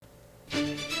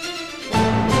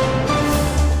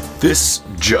This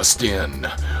just in.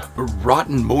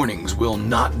 Rotten Mornings will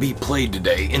not be played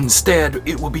today. Instead,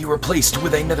 it will be replaced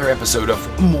with another episode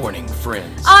of Mourning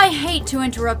Friends. I hate to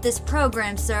interrupt this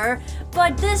program, sir,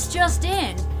 but this just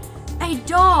in. A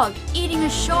dog eating a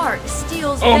shark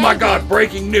steals Oh my baby. god,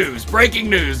 breaking news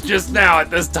just now at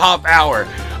this top hour.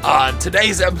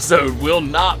 Today's episode will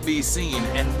not be seen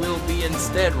and will be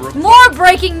instead More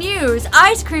breaking news!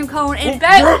 Ice cream cone in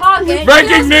back pocket.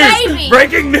 Breaking news! Baby.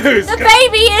 Breaking news! The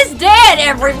baby is dead,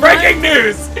 everyone! Breaking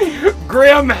news!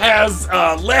 Grim has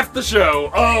left the show.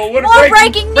 Oh, what a More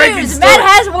breaking news! story. Matt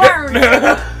has worms!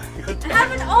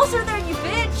 Have an ulcer there, you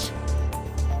bitch!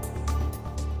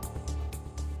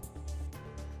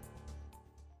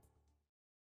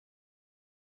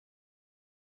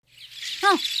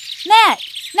 Oh, Matt,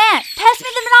 pass me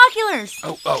the binoculars.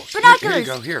 Oh, binoculars. Here you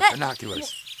go. Here,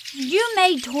 binoculars. You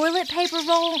made toilet paper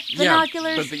roll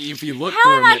binoculars. Yeah, but if you look How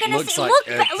through am I them, gonna it looks see? like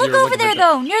Look over there,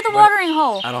 though, near the watering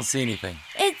hole. I don't see anything.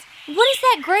 What is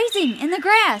that grazing in the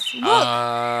grass?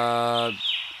 Look.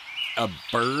 A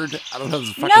bird? I don't know.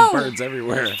 There's fucking No. birds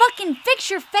everywhere. Fucking fix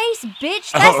your face,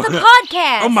 bitch. That's the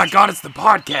podcast. Oh my god, it's the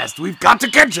podcast. We've got to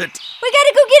catch it. We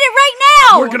gotta go get it right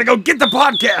now. We're gonna go get the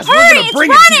podcast. Hurry, We're gonna it's bring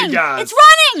running. it to you guys. It's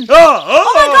running.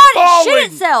 Oh my god, falling. it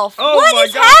shit itself. Oh What my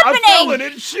is god, happening? I'm feeling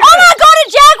it. Shit. Oh my god, a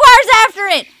jaguar's after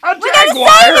it. A We jaguar?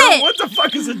 gotta save it. What the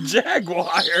fuck is a jaguar?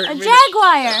 A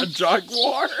jaguar. A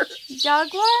jaguar?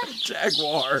 Jaguar?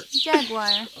 Jaguar.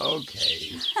 Jaguar.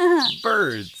 Okay.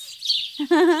 Birds.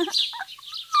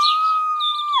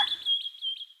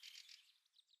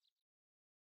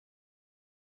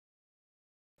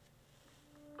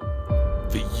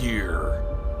 The year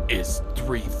is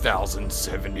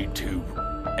 3072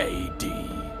 AD.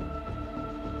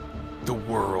 The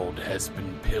world has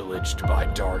been pillaged by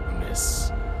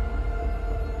darkness.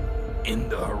 In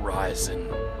the horizon,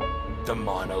 the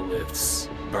monoliths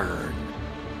burn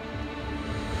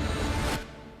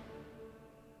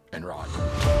and rot.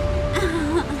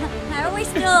 How are we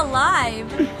still alive?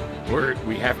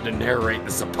 We have to narrate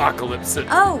this apocalypse.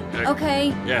 Oh, okay.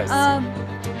 Yes.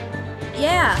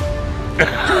 Yeah.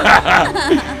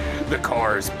 The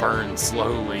cars burn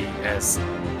slowly as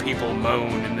people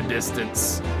moan in the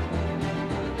distance.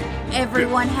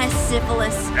 Everyone has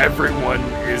syphilis. Everyone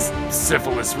is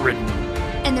syphilis-ridden.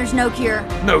 And there's no cure.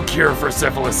 No cure for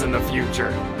syphilis in the future.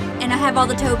 And I have all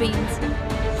the toe beans.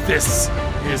 This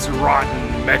is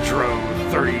Rotten Metro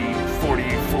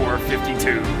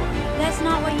 304452. That's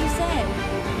not what you said.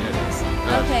 It is.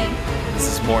 Okay. This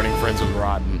is Mourning Friends with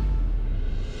Rotten.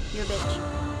 You're a bitch.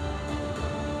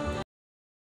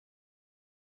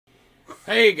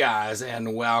 Hey guys,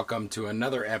 and welcome to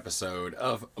another episode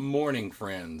of Mourning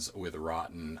Friends with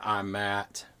Rotten. I'm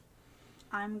Matt.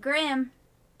 I'm Grim.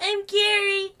 I'm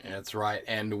Carrie. That's right,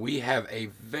 and we have a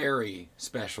very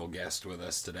special guest with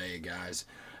us today, guys.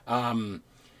 I'm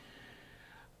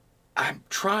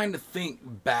trying to think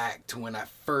back to when I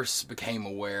first became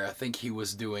aware. I think he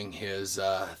was doing his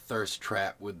thirst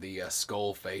trap with the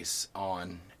skull face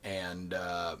on, and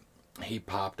he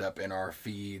popped up in our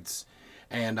feeds.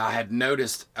 And I had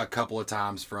noticed a couple of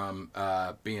times from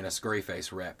being a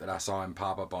Scurryface rep that I saw him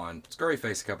pop up on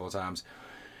Scurryface a couple of times.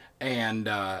 And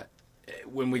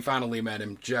when we finally met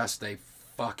him, just a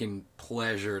fucking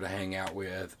pleasure to hang out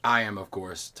with. I am, of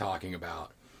course, talking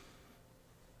about,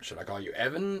 should I call you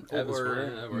Evan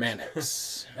or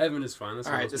Mannix? Evan is fine. That's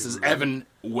all right, this is Evan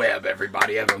Webb,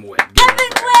 everybody. Evan Webb.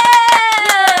 Evan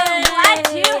Webb! Glad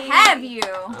to have you.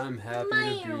 I'm happy to be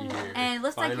here. And it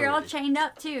looks like you're all chained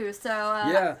up too, so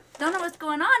yeah. Don't know what's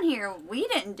going on here. We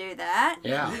didn't do that.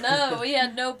 Yeah. No, we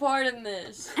had no part in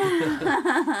this.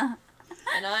 And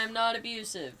I am not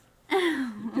abusive.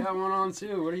 You got one on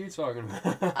too. What are you talking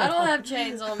about? I don't have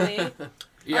chains on me.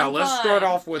 Yeah, I'm let's fine. start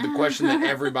off with a question that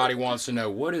everybody wants to know.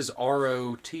 What is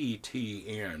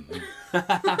ROTTN?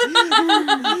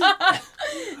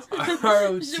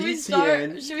 Should we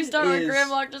start with Grim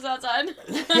locked us outside?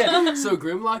 Yeah, so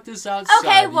Grim locked us outside.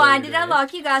 Okay, why did I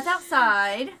lock you guys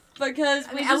outside? Because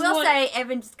I will say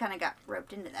Evan just kind of got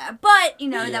roped into that, but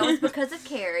that was because of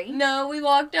Carrie. No, we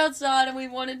walked outside and we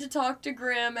wanted to talk to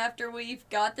Grim after we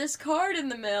got this card in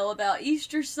the mail about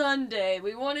Easter Sunday.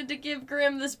 We wanted to give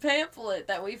Grim this pamphlet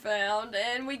that we found,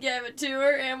 and we gave it to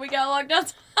her, and we got locked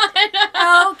outside.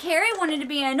 Oh, Carrie wanted to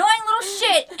be an annoying little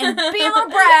shit and be a little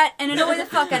brat and annoy the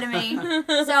fuck out of me.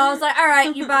 So I was like, all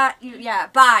right, bye.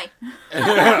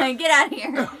 Get out of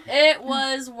here. It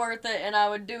was worth it, and I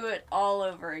would do it all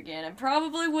over again. And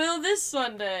probably will this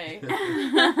Sunday.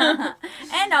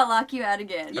 And I'll lock you out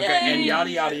again. Okay, and yada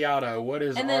yada yada. What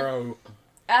is And then- RO?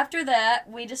 after that,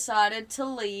 we decided to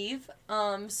leave.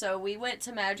 So we went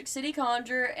to Magic City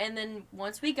Conjure, and then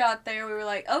once we got there, we were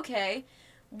like, okay,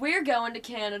 we're going to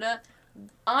Canada.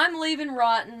 I'm leaving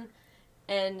Rotn,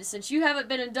 and since you haven't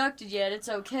been inducted yet, it's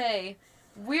okay.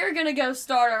 We're gonna go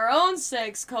start our own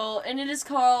sex cult, and it is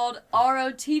called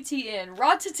ROTTN,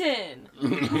 Rotatin.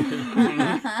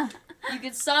 You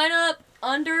can sign up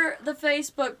under the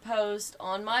Facebook post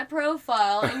on my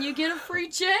profile, and you get a free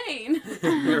chain.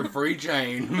 You're a free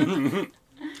chain.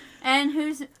 And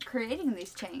who's creating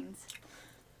these chains?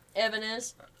 Evan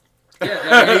is.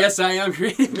 Yeah, yes, I am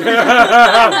creating. Crap!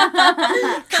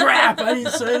 I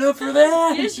didn't sign up for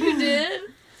that. Yes, you did.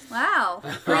 Wow,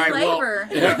 free Right, well, labor.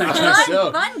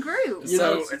 yeah. Fun group.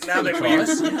 So now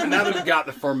that we've got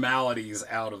the formalities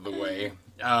out of the way,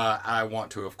 I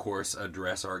want to, of course,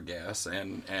 address our guests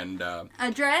and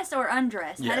Address or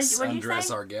undress? yes, what did you undress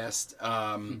say? our guest.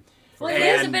 Well, he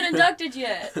hasn't been inducted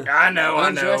yet. I know.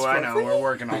 Undress for free. We're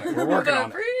working on it. We're working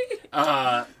on it. Free.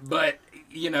 But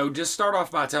just start off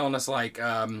by telling us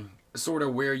sort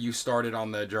of where you started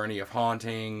on the journey of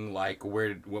haunting,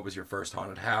 what was your first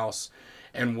haunted house,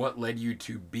 and what led you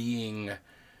to being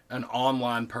an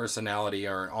online personality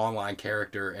or an online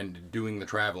character and doing the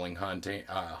traveling haunting.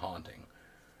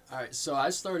 All right, so I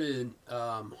started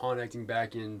haunt acting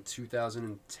back in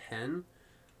 2010.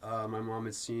 My mom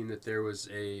had seen that there was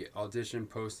a audition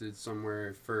posted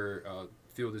somewhere for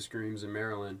Field of Screams in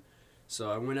Maryland.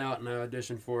 So I went out and I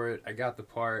auditioned for it. I got the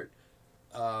part.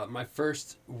 My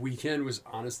first weekend was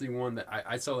honestly one that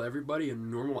I tell everybody a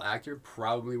normal actor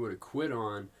probably would have quit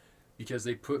on, because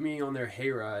they put me on their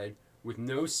hayride with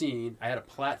no scene. I had a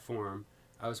platform.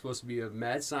 I was supposed to be a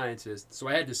mad scientist, so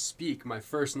I had to speak my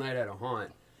first night at a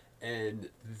haunt. And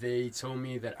they told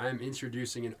me that I'm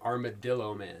introducing an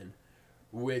armadillo man,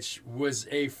 which was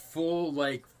a full,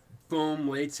 foam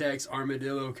latex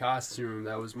armadillo costume.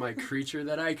 That was my creature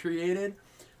that I created.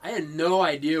 I had no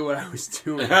idea what I was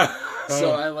doing.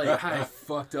 So I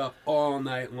fucked up all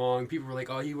night long. People were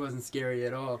like, oh, he wasn't scary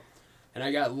at all. And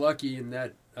I got lucky in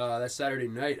that Saturday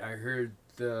night, I heard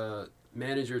the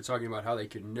manager talking about how they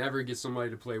could never get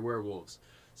somebody to play werewolves.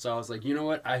 So I was like, you know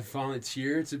what? I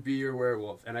volunteer to be your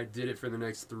werewolf. And I did it for the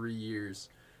next 3 years.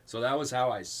 So that was how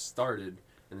I started.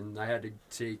 And then I had to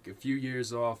take a few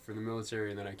years off for the military.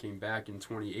 And then I came back in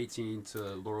 2018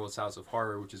 to Laurel's House of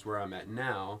Horror, which is where I'm at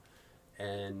now.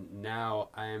 And now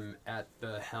I'm at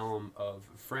the helm of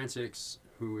Frantics,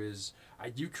 who is,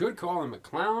 you could call him a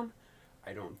clown.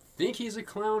 I don't think he's a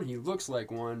clown. He looks like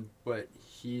one, but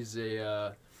he's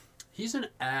an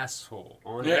asshole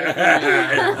on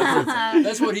everything.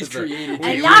 That's what he's created.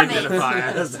 I love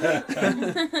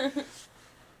it.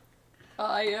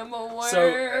 I am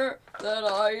aware that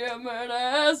I am an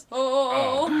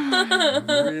asshole.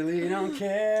 Really don't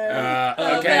care.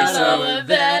 Okay, about so all of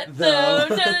that, though.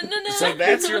 So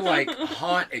that's your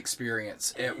haunt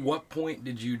experience. At what point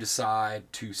did you decide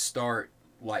to start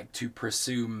to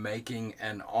pursue making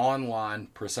an online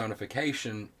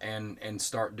personification and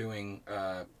start doing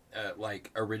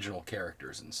original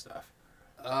characters and stuff?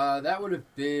 That would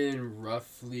have been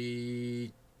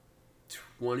roughly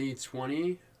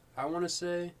 2020, I want to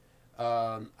say.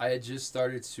 I had just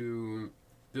started to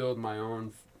build my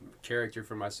own character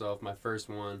for myself, my first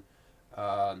one.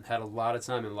 Had a lot of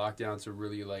time in lockdown to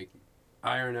really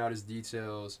iron out his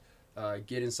details,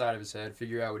 get inside of his head,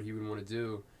 figure out what he would want to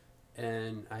do.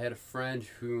 And I had a friend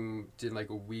who did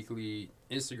a weekly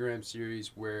Instagram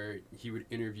series where he would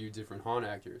interview different haunt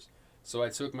actors. So I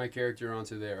took my character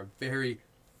onto there, a very,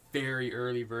 very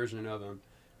early version of him.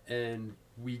 And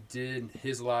we did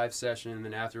his live session, and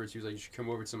then afterwards he was like, you should come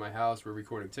over to my house, we're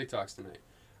recording TikToks tonight.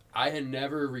 I had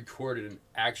never recorded an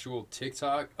actual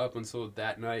TikTok up until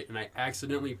that night, and I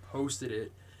accidentally posted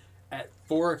it at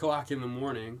 4 o'clock in the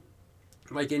morning,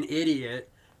 like an idiot.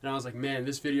 And I was like, man,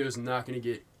 this video is not going to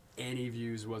get any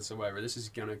views whatsoever. This is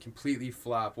going to completely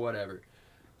flop, whatever.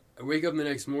 I wake up the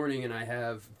next morning and I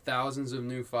have thousands of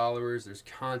new followers. There's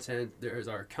content, there's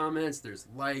our comments, there's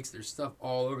likes, there's stuff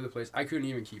all over the place. I couldn't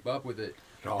even keep up with it.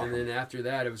 And then after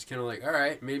that, it was kind of like, all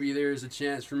right, maybe there's a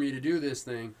chance for me to do this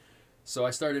thing. So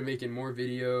I started making more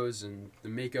videos, and the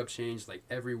makeup changed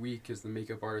every week because the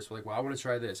makeup artists were like, well, I want to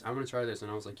try this, I want to try this.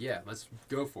 And I was like, yeah, let's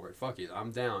go for it. Fuck it,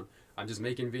 I'm down. I'm just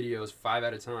making videos 5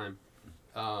 at a time.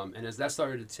 And as that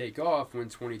started to take off, when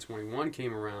 2021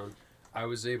 came around, I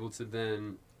was able to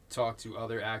then talk to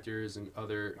other actors and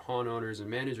other haunt owners and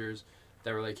managers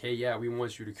that were like, hey, yeah, we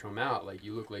want you to come out.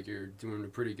 You look like you're doing a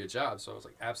pretty good job. So I was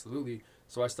like, absolutely.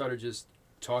 So I started just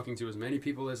talking to as many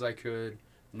people as I could,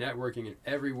 networking in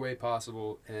every way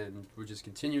possible, and would just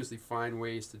continuously find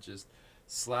ways to just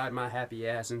slide my happy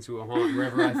ass into a haunt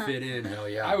wherever I fit in. Hell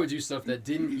yeah. I would do stuff that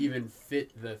didn't even fit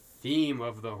the theme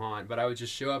of the haunt, but I would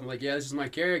just show up and like, yeah, this is my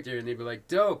character, and they'd be like,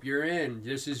 dope, you're in,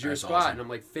 this is your That's spot. awesome. And I'm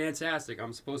like, fantastic,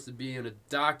 I'm supposed to be in a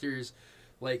doctor's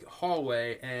like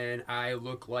hallway and I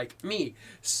look like me,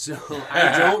 so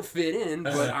I don't fit in,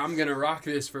 but I'm gonna rock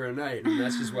this for a night. And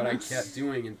that's just what I kept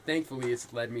doing, and thankfully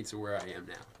it's led me to where I am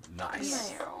now.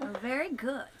 Nice. Very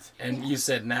good. And you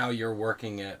said now you're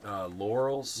working at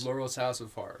Laurel's? Laurel's House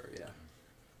of Horror, yeah.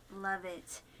 Love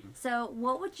it. So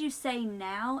what would you say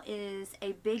now is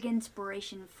a big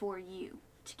inspiration for you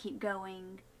to keep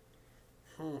going?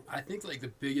 I think like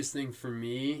the biggest thing for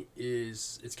me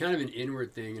is it's kind of an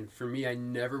inward thing, and for me I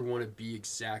never want to be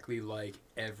exactly like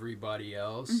everybody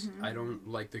else. I don't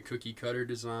like the cookie cutter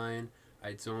design.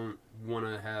 I don't want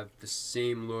to have the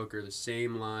same look or the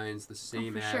same lines, the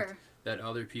same act that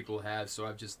other people have. So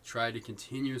I've just tried to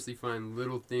continuously find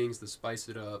little things to spice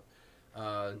it up,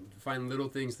 find little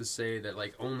things to say that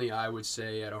like only I would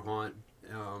say at a haunt.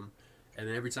 And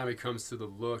then every time it comes to the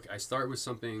look, I start with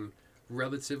something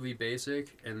relatively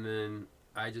basic, and then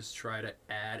I just try to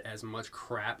add as much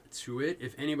crap to it.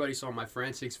 If anybody saw my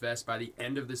Frantics vest by the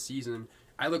end of the season,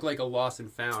 I look like a lost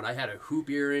and found. I had a hoop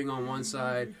earring on one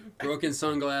side, broken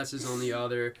sunglasses on the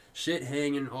other, shit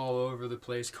hanging all over the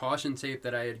place, caution tape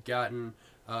that I had gotten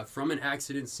from an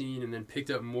accident scene and then picked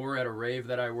up more at a rave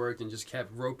that I worked, and just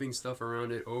kept roping stuff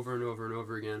around it over and over and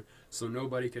over again so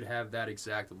nobody could have that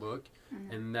exact look.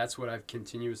 And that's what I've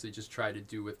continuously just tried to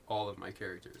do with all of my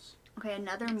characters. Okay,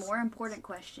 another more important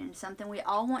question, something we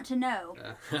all want to know.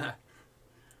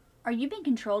 Are you being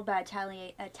controlled by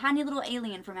a tiny little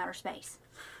alien from outer space?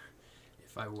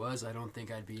 If I was, I don't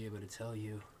think I'd be able to tell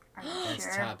you. Are you That's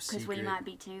sure? top Because we secret. might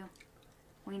be too.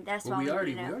 That's Well, why we we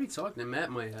already know. talked. And Matt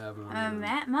might have one.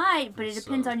 Matt might, but it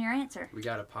depends So- on your answer. We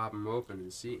gotta pop him open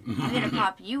and see. I'm gonna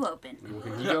pop you open. Well,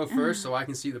 can he go first so I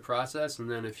can see the process? And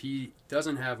then if he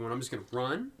doesn't have one, I'm just gonna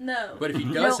run. No. But if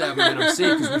he does have one, then I'm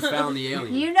safe because we found the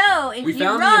alien. You know, if we you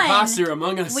found run, the imposter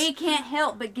among us. we can't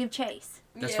help but give chase.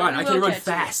 That's Yeah, fine. we I can will run catch you.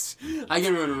 fast. I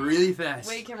can run really fast.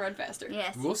 We can run faster.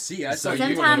 Yes. We'll see. I So saw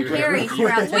you you Sometime wanna Carrie hear-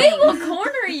 throughout We will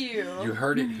corner you. You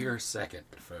heard it here second,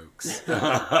 folks.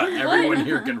 Everyone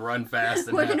here can run fast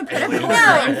and We're have gonna put a aliens portal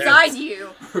in their inside heads. you.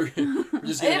 We're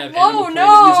just gonna have Whoa, Animal no,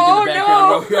 Planet music in the background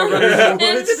while we are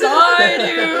running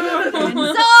through the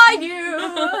woods. Inside you.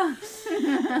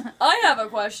 Inside you. I have a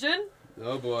question.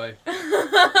 Oh boy.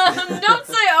 Don't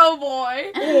say oh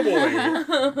boy.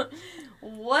 Oh boy.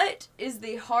 What is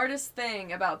the hardest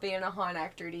thing about being a haunt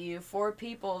actor to you for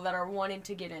people that are wanting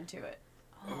to get into it?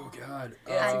 Oh god.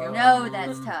 Yeah, I know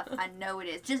that's tough. I know it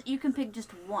is. Just you can pick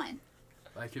just one.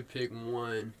 If I could pick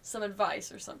one. Some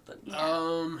advice or something.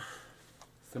 Yeah.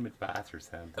 Some advice or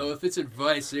something. Oh, if it's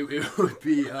advice, it would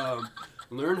be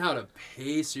learn how to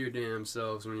pace your damn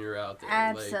selves when you're out there.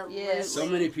 Absolutely. Yes. So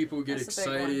many people get That's a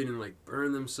big excited and like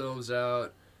burn themselves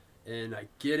out, and I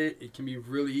get it. It can be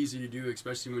really easy to do,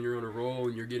 especially when you're on a roll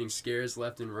and you're getting scares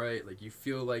left and right. Like you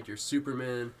feel like you're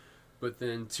Superman, but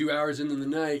then 2 hours into the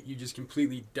night, you just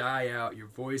completely die out. Your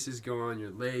voice is gone.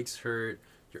 Your legs hurt.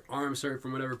 Your arms hurt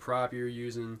from whatever prop you're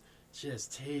using.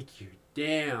 Just take your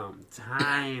damn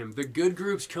time. The good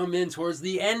groups come in towards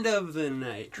the end of the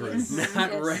night, Yes.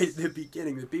 not Yes. right at the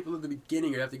beginning. The people at the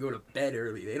beginning have to go to bed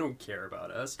early. They don't care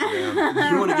about us.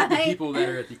 Yeah. You want to get the Right. people that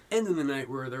are at the end of the night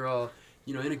where they're all,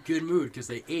 in a good mood because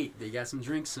they ate, they got some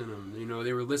drinks in them.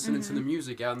 They were listening to the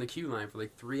music out in the queue line for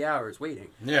like 3 hours waiting.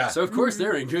 Yeah. So of course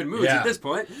they're in good moods Yeah. at this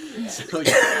point. So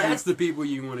that's the people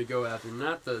you want to go after,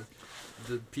 not the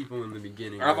people in the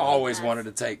beginning. I've always wanted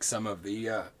to take some of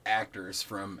the actors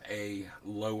from a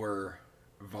lower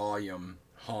volume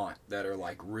haunt that are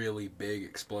like really big,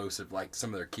 explosive, like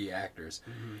some of their key actors,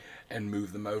 and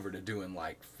move them over to doing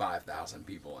like 5,000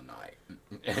 people a night.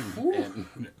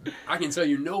 And I can tell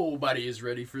you nobody is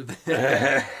ready for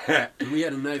that. We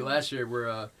had a night last year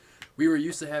where we were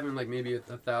used to having like maybe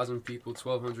 1,000 people,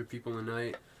 1,200 people a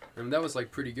night, and that was like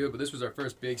pretty good. But this was our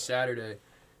first big Saturday,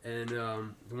 and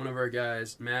one of our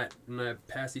guys, Matt, and I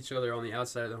passed each other on the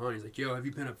outside of the haunt. He's like, "Yo, have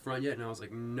you been up front yet?" And I was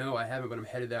like, "No, I haven't, but I'm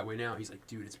headed that way now." He's like,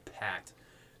 "Dude, it's packed."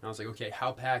 And I was like, "Okay,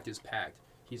 how packed is packed?"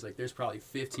 He's like, "There's probably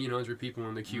 1,500 people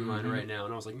on the queue line right now."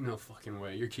 And I was like, "No fucking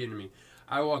way, you're kidding me."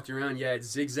 I walked around, it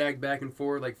zigzagged back and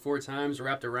forth like 4 times,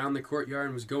 wrapped around the courtyard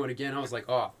and was going again. I was like,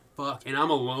 "Oh, fuck, and I'm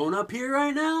alone up here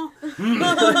right now?"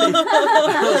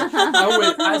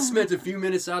 I spent a few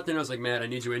minutes out there and I was like, "Matt, I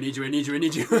need you.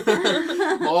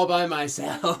 I'm all by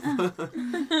myself."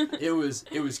 It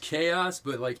was chaos,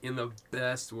 but like in the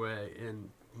best way. And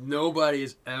nobody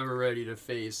is ever ready to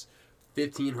face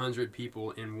 1,500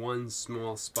 people in one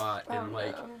small spot and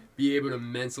no. be able to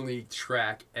mentally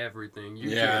track everything.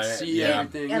 You Yeah, can see yeah.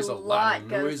 everything. A There's a lot of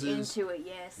goes noises. into it,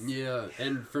 yes. Yeah,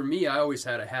 and for me, I always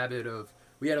had a habit of,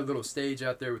 we had a little stage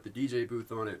out there with the DJ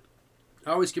booth on it.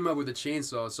 I always came up with a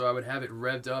chainsaw, so I would have it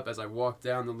revved up as I walked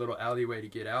down the little alleyway to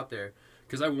get out there,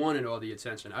 because I wanted all the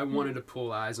attention. I wanted to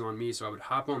pull eyes on me, so I would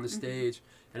hop on the stage,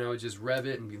 and I would just rev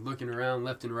it and be looking around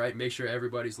left and right, make sure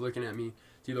everybody's looking at me.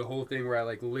 Do the whole thing where I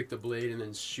like lick the blade and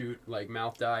then shoot like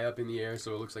mouth dye up in the air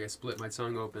so it looks like I split my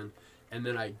tongue open. And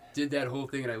then I did that whole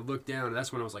thing and I looked down and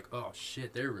that's when I was like, oh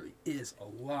shit, there really is a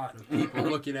lot of people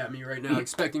looking at me right now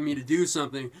expecting me to do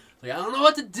something. Like, I don't know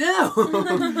what to do.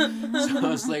 So I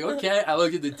was like, okay. I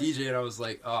looked at the DJ and I was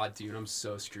like, oh dude, I'm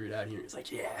so screwed out here. He's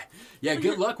like, yeah,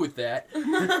 good luck with that. By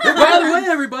the way,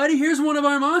 everybody, here's one of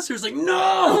our monsters. Like,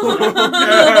 no! You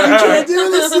can't do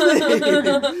this to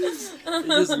me! He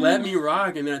just let me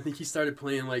rock, and then I think he started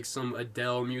playing like some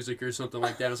Adele music or something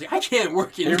like that. I was like, I can't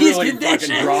work in these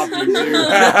conditions. Fucking dropped you too.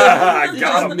 I It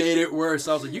got just him. made it worse.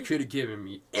 I was like, you could have given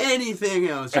me anything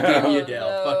else. You gave me Adele.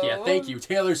 No. Fuck yeah, thank you.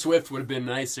 Taylor Swift would have been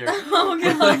nicer. Oh,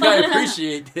 God. Like, I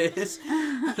appreciate this.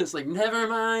 It's like, never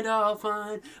mind, all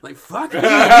fine. Like, fuck you. You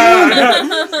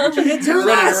can't do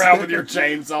Running this. around with your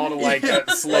chainsaw to like a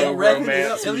slow Like, revving it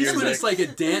romance up. At least when music. it's like a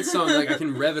dance song, like I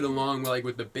can rev it along like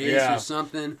with the bass Yeah. or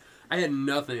something. I had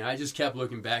nothing. I just kept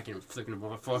looking back and flicking them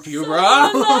off. Fuck you, So bro.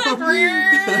 Yeah,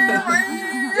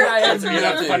 I had You know, it's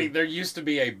nothing. funny. There used to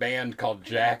be a band called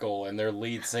Jackal, and their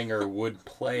lead singer would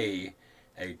play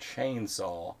a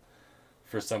chainsaw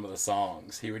for some of the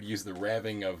songs. He would use the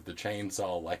revving of the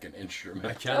chainsaw like an I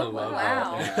instrument. kind of love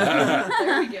wow. that.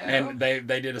 There we go. And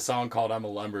they did a song called "I'm a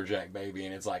Lumberjack Baby,"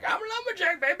 and it's like, "I'm a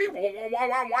lumberjack baby, wow wow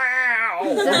wow wow."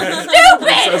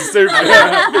 It's so stupid.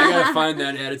 I gotta find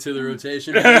that and add it to the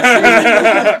rotation.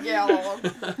 Yeah.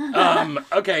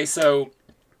 Okay, so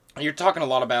you're talking a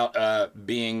lot about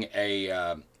being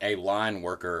a line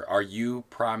worker. Are you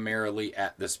primarily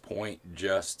at this point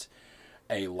just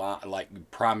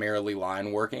primarily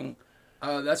line working?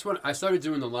 That's when I started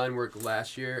doing the line work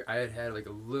last year. I had like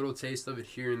a little taste of it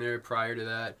here and there prior to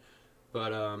that.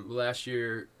 But last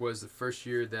year was the first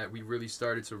year that we really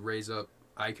started to raise up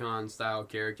icon-style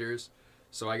characters.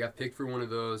 So I got picked for one of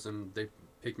those, and they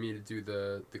picked me to do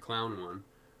the clown one.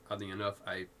 Oddly enough,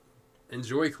 I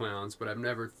enjoy clowns, but I've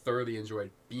never thoroughly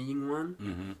enjoyed being one.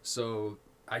 Mm-hmm. So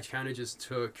I kind of just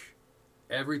took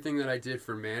everything that I did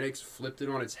for Mannix, flipped it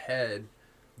on its head,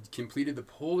 completed the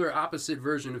polar opposite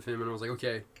version of him, and I was like,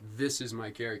 okay, this is my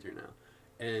character now.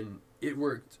 And it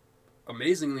worked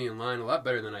amazingly in line, a lot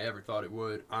better than I ever thought it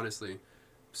would, honestly.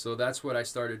 So that's what I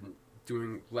started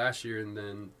doing last year, and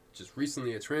then just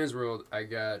recently at Transworld, I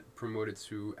got promoted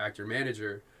to actor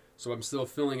manager. So I'm still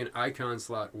filling an icon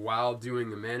slot while doing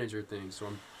the manager thing. So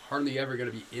I'm hardly ever going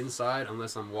to be inside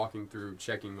unless I'm walking through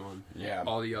checking on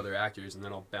all the other actors, and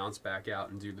then I'll bounce back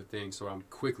out and do the thing so I'm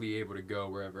quickly able to go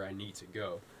wherever I need to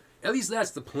go. At least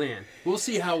that's the plan. We'll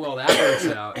see how well that works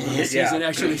out when the season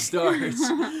actually starts.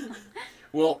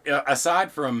 Well,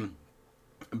 aside from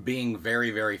being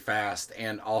very, very fast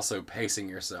and also pacing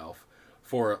yourself,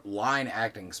 for line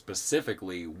acting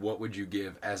specifically, what would you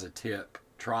give as a tip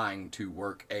trying to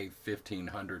work a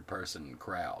 1,500 person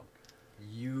crowd?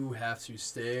 You have to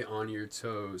stay on your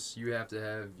toes. You have to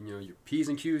have, your P's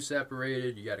and Q's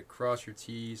separated. You got to cross your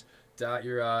T's, dot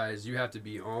your I's. You have to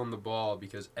be on the ball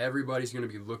because everybody's going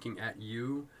to be looking at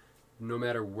you no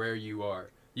matter where you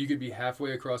are. You could be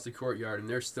halfway across the courtyard and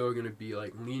they're still going to be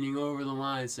like leaning over the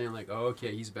line saying like, oh,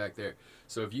 okay, he's back there.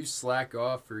 So if you slack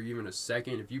off for even a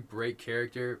second, if you break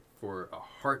character for a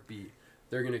heartbeat,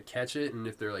 they're going to catch it. And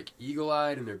if they're like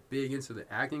eagle-eyed and they're big into the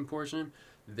acting portion,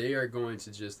 they are going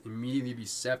to just immediately be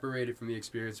separated from the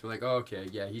experience. We're like, oh, okay,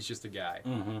 yeah, he's just a guy.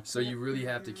 Mm-hmm. So you really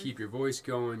have to keep your voice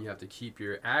going. You have to keep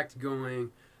your act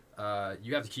going.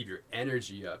 You have to keep your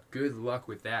energy up. Good luck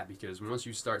with that, because once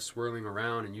you start swirling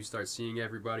around and you start seeing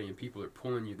everybody and people are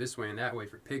pulling you this way and that way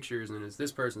for pictures, and it's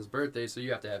this person's birthday, so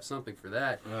you have to have something for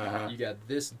that. You got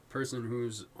this person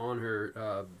who's on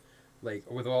her, like,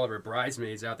 with all of her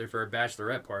bridesmaids out there for a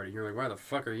bachorette party. You're like, why the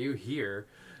fuck are you here?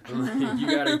 Like,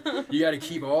 you gotta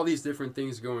keep all these different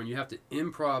things going. You have to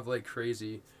improv like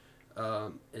crazy.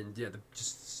 And yeah,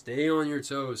 just stay on your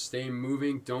toes, stay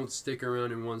moving, don't stick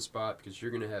around in one spot, because you're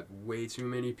going to have way too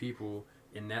many people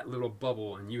in that little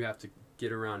bubble, and you have to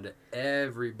get around to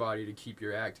everybody to keep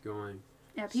your act going.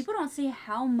 Yeah, people don't see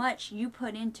how much you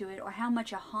put into it, or how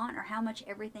much a haunt, or how much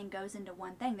everything goes into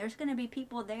one thing. There's going to be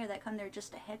people there that come there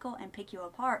just to heckle and pick you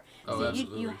apart. Oh, So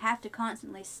absolutely. you have to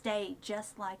constantly stay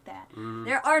just like that. Mhm.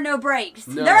 There are no breaks.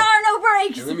 No. There are no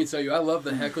breaks. And let me tell you, I love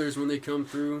the hecklers when they come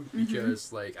through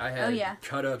because, like, I had yeah.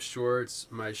 cut up shorts.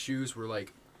 My shoes were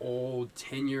like old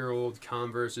 10-year-old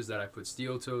Converses that I put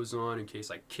steel toes on in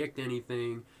case I kicked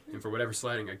anything and for whatever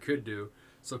sliding I could do.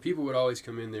 So people would always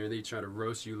come in there and they try to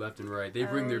roast you left and right. They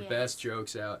bring Oh, their yes. best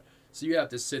jokes out. So you have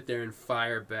to sit there and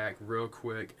fire back real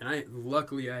quick. And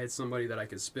luckily I had somebody that I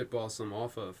could spitball some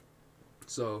off of.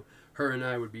 So her and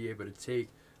I would be able to take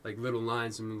like little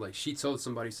lines and like she told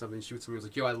somebody something, she would tell me, was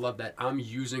like, yo, I love that. I'm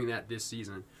using that this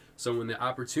season. So when the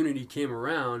opportunity came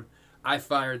around, I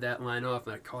fired that line off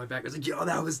and I called her back. I was like, yo,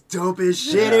 that was dope as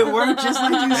shit. It worked just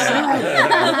like you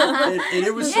said. and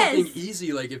it was Yes. something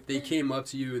easy. Like if they came up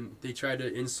to you and they tried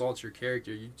to insult your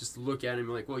character, you just look at him and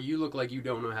be like, well, you look like you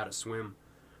don't know how to swim.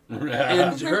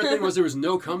 And her thing was there was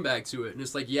no comeback to it. And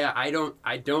it's like, yeah, I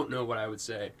don't know what I would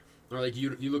say. Or like, you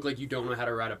look like you don't know how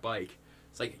to ride a bike.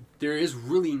 It's like, there is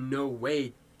really no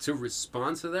way to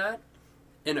respond to that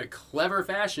in a clever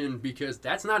fashion because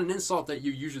that's not an insult that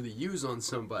you usually use on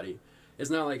somebody. It's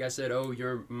not like I said, oh,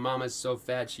 your mama's so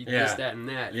fat, she this, that, and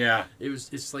that. Yeah.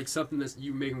 It's like something that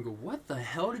you make them go, what the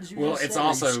hell did you Well, just it's say? And you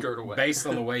also skirt away. based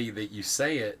on the way that you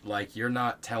say it. Like, you're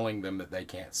not telling them that they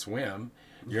can't swim.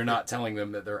 You're not telling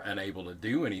them that they're unable to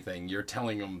do anything. You're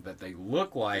telling them that they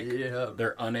look like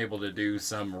they're unable to do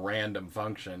some random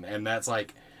function. And that's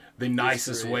like the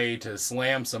nicest way to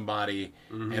slam somebody,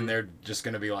 and they're just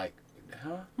going to be like,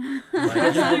 huh?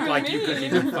 Like, you look like you couldn't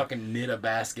even fucking knit a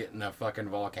basket in a fucking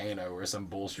volcano or some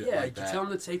bullshit like that. Tell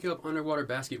them to take up underwater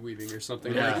basket weaving or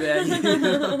something Yeah. like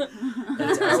that.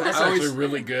 That's actually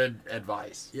really good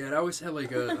advice. Yeah, and I always had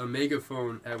like a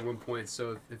megaphone at one point,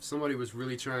 so if somebody was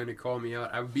really trying to call me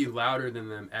out, I would be louder than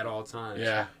them at all times.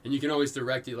 Yeah. And you can always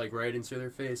direct it like right into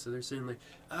their face, so they're saying like,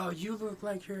 oh, you look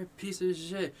like you're a piece of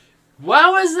shit.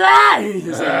 What was that?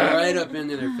 It's like right up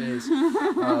into their face.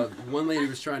 One lady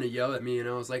was trying to yell at me, and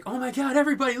I was like, "Oh my God,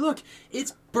 everybody, look!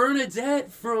 It's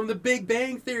Bernadette from The Big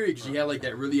Bang Theory." She had like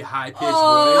that really high pitched voice.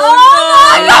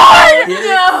 Oh my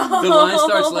God! No! The line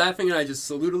starts laughing, and I just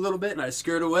salute a little bit, and I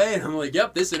skirt away, and I'm like,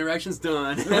 "Yep, this interaction's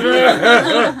done."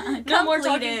 No more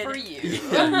talking Completed. for you.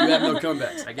 Yeah, you have no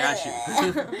comebacks. I got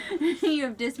you. You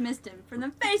have dismissed him from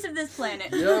the face of this planet.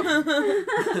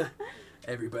 Yep.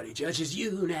 Everybody judges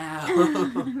you now.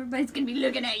 Everybody's gonna be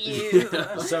looking at you.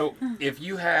 So if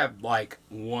you have like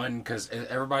one, because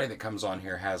everybody that comes on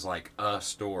here has like a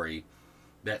story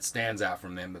that stands out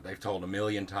from them that they've told a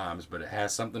million times, but it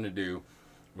has something to do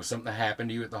with something that happened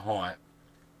to you at the haunt.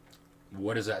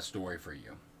 What is that story for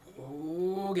you?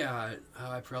 Oh God,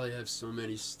 I probably have so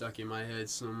many stuck in my head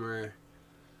somewhere.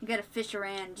 You gotta fish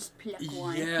around, just pluck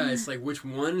one. Yeah, it's like, which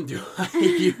one do I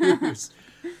use?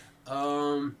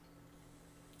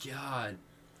 God,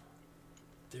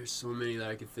 there's so many that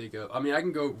I could think of. I mean, I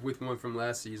can go with one from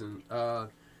last season.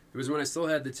 It was when I still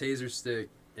had the taser stick,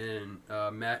 and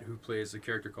Matt, who plays a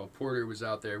character called Porter, was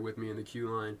out there with me in the queue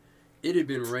line. It had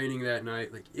been raining that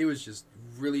night. Like, it was just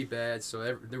really bad,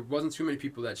 so there wasn't too many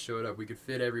people that showed up. We could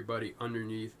fit everybody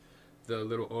underneath the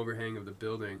little overhang of the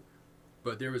building.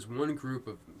 But there was one group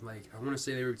of, like, I want to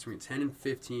say they were between 10 and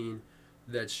 15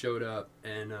 that showed up,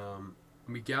 and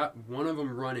we got one of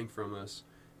them running from us.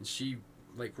 And she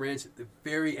like ran to the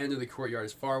very end of the courtyard,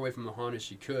 as far away from the haunt as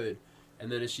she could.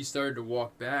 And then as she started to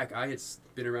walk back, I had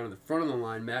been around in the front of the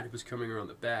line. Matt was coming around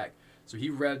the back. So he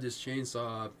revved his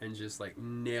chainsaw up and just like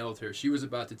nailed her. She was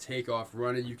about to take off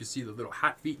running. You could see the little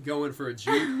hot feet going for a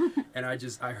juke. And I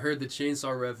heard the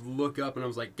chainsaw rev, look up, and I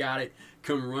was like, got it.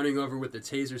 Come running over with the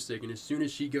taser stick. And as soon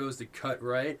as she goes to cut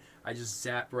right, I just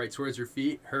zapped right towards her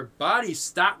feet. Her body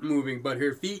stopped moving, but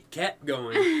her feet kept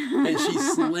going. And she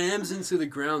slams into the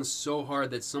ground so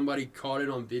hard that somebody caught it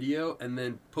on video and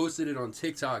then posted it on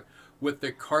TikTok with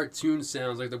the cartoon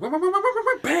sounds, like the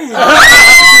bam!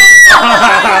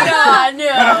 Oh God, no.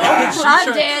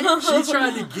 I'm dead. She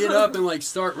tried to get up and like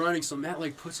start running, so Matt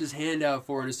like puts his hand out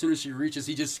for her, and as soon as she reaches,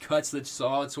 he just cuts the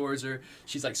saw towards her.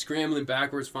 She's like scrambling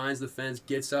backwards, finds the fence,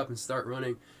 gets up and start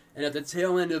running. And at the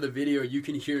tail end of the video, you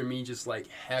can hear me just like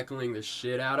heckling the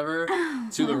shit out of her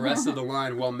to the rest of the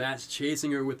line while Matt's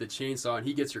chasing her with the chainsaw, and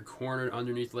he gets her cornered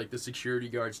underneath like the security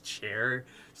guard's chair.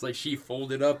 It's like she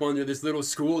folded up under this little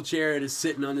school chair and is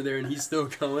sitting under there, and he's still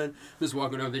going, just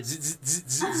walking over there,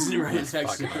 right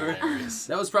next to her. Hilarious.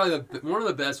 That was probably one of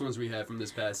the best ones we had from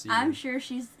this past season. I'm sure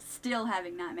she's still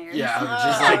having nightmares. Yeah,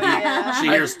 just like yeah. she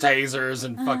hears tasers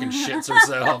and fucking shits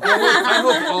herself. I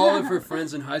hope all of her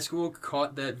friends in high school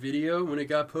caught that video when it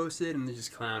got posted and then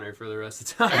just clown her for the rest of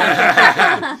the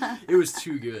time. It was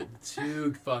too good.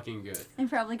 Too fucking good. And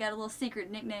probably got a little secret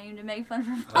nickname to make fun of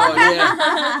her. Oh,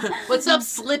 yeah. What's up,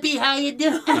 Slippy? How you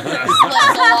doing? Slips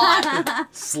a lot.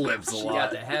 Slips a She lot.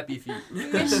 got the happy feet.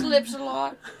 It slips a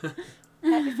lot.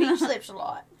 Happy feet slips a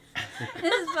lot.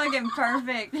 This is fucking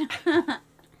perfect.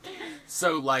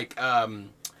 So, like,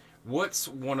 what's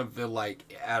one of the,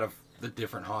 like, out of the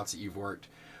different haunts that you've worked,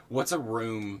 what's a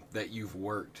room that you've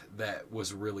worked that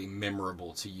was really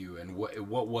memorable to you, and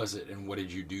what was it, and what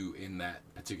did you do in that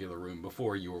particular room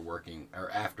before you were working,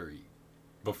 or after you?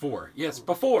 Before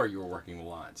you were working with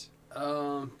lines.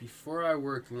 Before I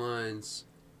worked lines,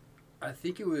 I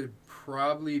think it would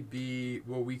probably be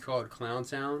what we called Clown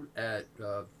Town at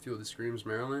Field of Screams,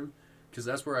 Maryland, because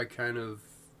that's where I kind of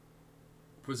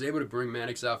was able to bring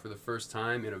Mannix out for the first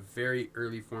time in a very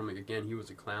early form. Like, again, he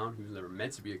was a clown. He was never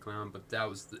meant to be a clown, but that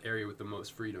was the area with the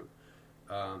most freedom.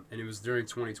 And it was during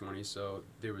 2020, so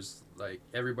there was, like,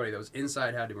 everybody that was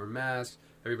inside had to wear masks.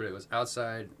 Everybody that was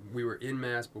outside, we were in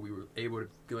masks, but we were able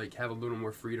to, like, have a little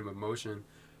more freedom of motion.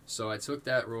 So I took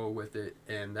that role with it,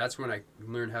 and that's when I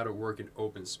learned how to work in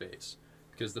open space.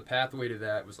 Because the pathway to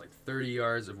that was, like, 30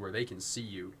 yards of where they can see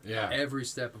you every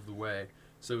step of the way.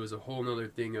 So it was a whole nother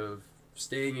thing of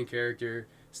staying in character,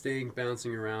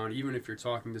 bouncing around. Even if you're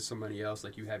talking to somebody else,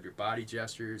 like, you have your body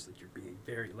gestures, like, you're being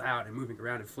very loud and moving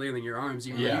around and flailing your arms.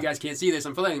 Even though you guys can't see this,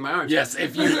 I'm flailing my arms. Yes,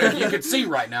 if you could see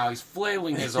right now, he's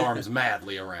flailing his arms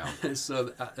madly around.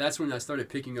 So that's when I started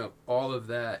picking up all of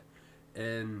that,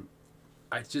 and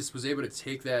I just was able to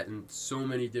take that in so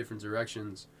many different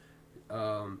directions.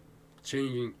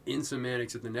 Changing into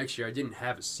Mannix at the next year, I didn't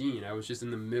have a scene. I was just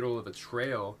in the middle of a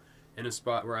trail in a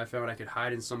spot where I found I could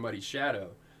hide in somebody's shadow.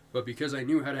 But because I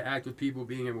knew how to act with people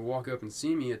being able to walk up and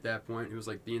see me at that point, it was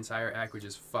like the entire act would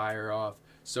just fire off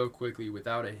so quickly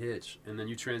without a hitch. And then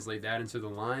you translate that into the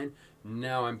line.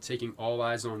 Now I'm taking all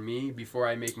eyes on me before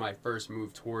I make my first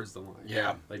move towards the line.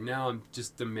 Yeah. Like, now I'm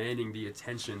just demanding the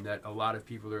attention that a lot of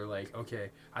people are like,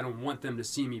 okay, I don't want them to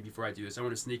see me before I do this. I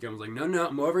want to sneak in. I was like, no,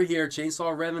 I'm over here.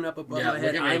 Chainsaw revving up above my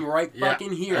head. I'm right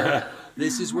fucking here.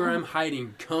 This is where I'm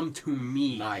hiding. Come to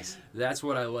me. Nice. That's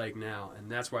what I like now.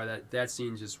 And that's why that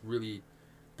scene just really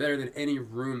better than any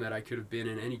room that I could have been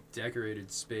in, any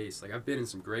decorated space. Like, I've been in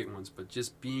some great ones, but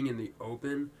just being in the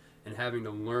open and having to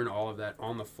learn all of that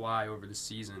on the fly over the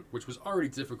season, which was already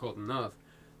difficult enough,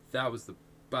 that was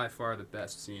by far the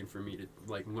best scene for me to,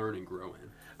 like, learn and grow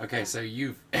in. Okay, so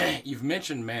you've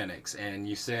mentioned Mannix, and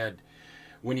you said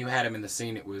when you had him in the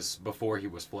scene, it was before he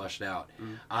was fleshed out.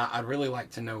 I'd really like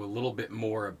to know a little bit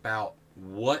more about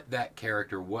what that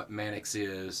character, what Mannix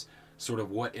is, sort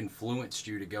of what influenced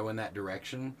you to go in that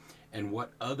direction, and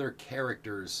what other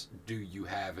characters do you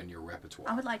have in your repertoire?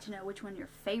 I would like to know which one your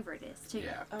favorite is, too.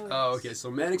 Yeah. Oh, okay.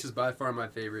 So Mannix is by far my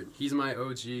favorite. He's my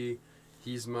OG.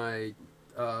 He's my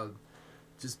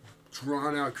just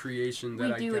drawn-out creation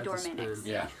that We do I got adore to spend. Mannix.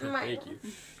 Yeah. Thank you.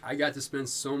 I got to spend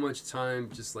so much time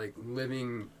just, like,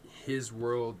 living his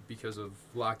world because of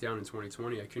lockdown in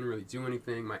 2020. I couldn't really do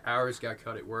anything. My hours got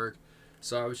cut at work.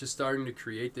 So I was just starting to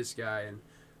create this guy, and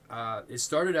it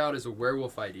started out as a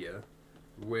werewolf idea,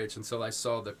 which, until I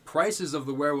saw the prices of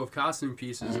the werewolf costume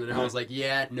pieces, and I was like,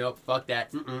 yeah, nope, fuck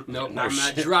that. Nope, No I'm not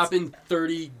shit. dropping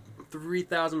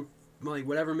 33,000, like,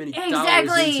 whatever many dollars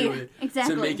Exactly. into it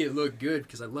Exactly. to make it look good,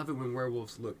 because I love it when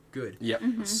werewolves look good. Yep.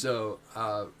 So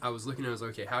I was looking, I was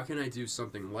like, okay, how can I do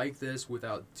something like this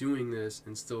without doing this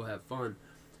and still have fun?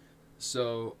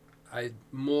 So I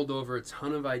mulled over a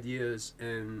ton of ideas,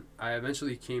 and I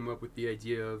eventually came up with the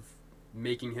idea of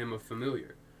making him a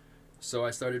familiar. So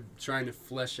I started trying to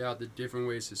flesh out the different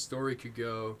ways his story could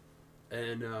go,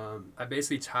 and I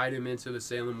basically tied him into the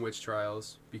Salem witch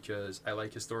trials because I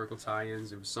like historical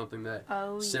tie-ins. It was something that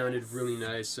sounded really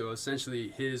nice. So essentially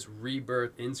his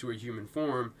rebirth into a human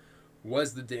form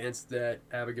was the dance that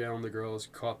Abigail and the girls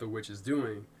caught the witches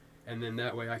doing, and then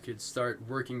that way I could start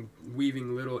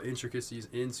weaving little intricacies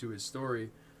into his story.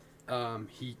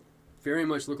 He very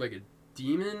much looked like a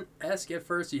demon-esque at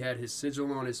first. He had his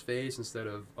sigil on his face instead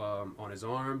of on his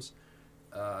arms,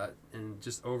 and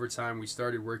just over time we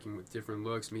started working with different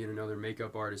looks. Me and another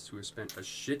makeup artist who has spent a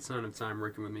shit ton of time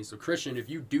working with me. So Christian, if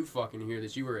you do fucking hear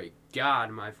this, you are a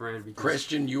god, my friend. Because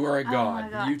Christian, you are a god.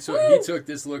 God. he took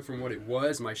this look from what it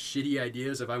was, my shitty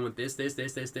ideas of I want this,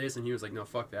 and he was like, no,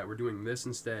 fuck that, we're doing this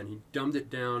instead. And he dumbed it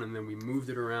down, and then we moved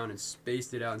it around and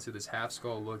spaced it out into this half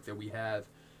skull look that we have.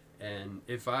 And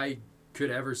if I could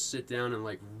ever sit down and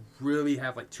like really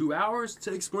have like 2 hours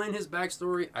to explain his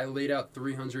backstory, I laid out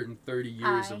 330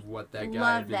 years of what that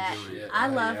guy had been doing. Yeah. I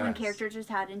love when characters are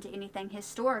tied into anything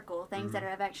historical, things that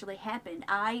have actually happened.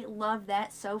 I love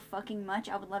that so fucking much.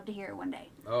 I would love to hear it one day.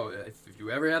 Oh, if you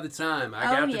ever have the time, I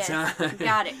got the time.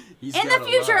 Got it. He's in got the a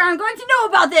future, lot. I'm going to know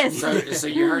about this. So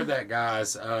you heard that,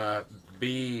 guys.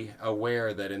 Be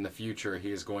aware that in the future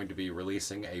he is going to be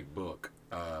releasing a book.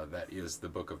 That is the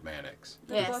Book of Mannix.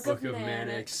 Yes. Book of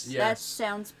Mannix. That Yes.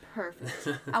 sounds perfect.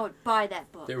 I would buy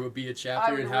that book. There will be a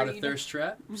chapter in would How to read. Thirst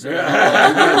Trap. So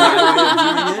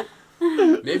Yeah.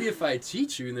 maybe if I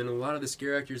teach you, then a lot of the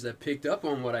scare actors that picked up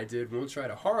on what I did won't try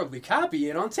to horribly copy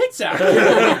it on TikTok. So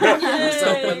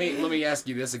let me ask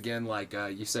you this again. Like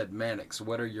you said, Mannix.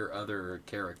 What are your other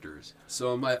characters?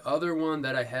 So my other one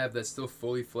that I have that's still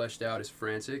fully fleshed out is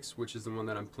Frantics, which is the one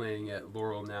that I'm playing at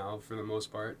Laurel now for the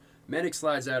most part. Mannix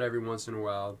slides out every once in a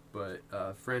while, but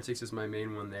Frantics is my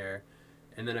main one there.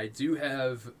 And then I do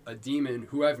have a demon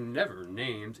who I've never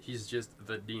named. He's just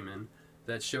the demon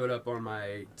that showed up on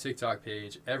my TikTok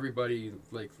page. Everybody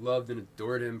like loved and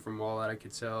adored him from all that I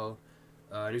could tell.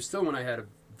 And it was still when I had a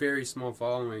very small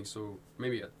following, so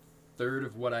maybe a third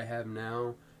of what I have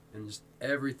now. And just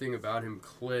everything about him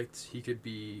clicked. He could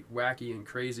be wacky and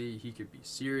crazy. He could be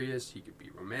serious. He could be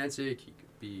romantic. He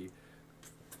could be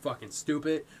fucking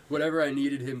stupid. Whatever I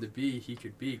needed him to be, he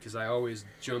could be. Because I always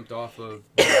jumped off of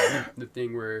the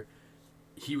thing where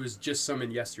he was just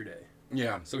summoned yesterday.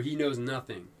 Yeah. So he knows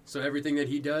nothing. So everything that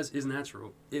he does is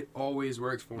natural. It always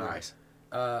works for him. Nice.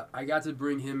 I got to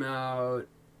bring him out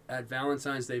at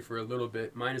Valentine's Day for a little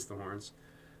bit, minus the horns.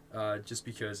 Just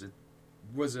because it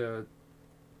was a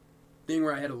thing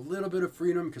where I had a little bit of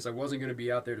freedom because I wasn't going to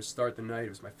be out there to start the night. It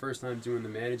was my first time doing the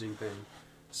managing thing.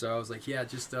 So I was like, yeah,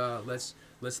 just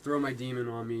let's throw my demon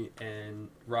on me and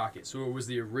rock it. So it was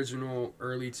the original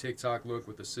early TikTok look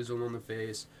with the sigil on the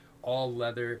face, all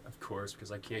leather, of course,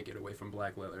 because I can't get away from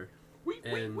black leather.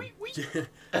 And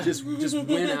just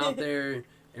went out there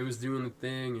and was doing the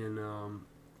thing.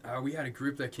 And we had a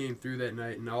group that came through that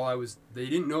night, and they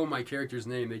didn't know my character's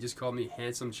name. They just called me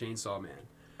Handsome Chainsaw Man.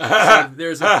 So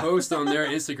there's a post on their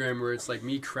Instagram where it's like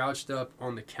me crouched up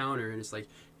on the counter, and it's like,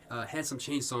 Handsome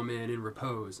Chainsaw Man in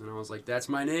repose. And I was like, that's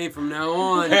my name from now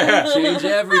on. Change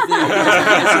everything.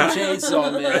 Handsome Chainsaw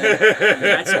Man.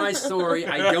 That's my story.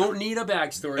 I don't need a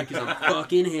backstory because I'm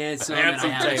fucking handsome and I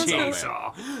have a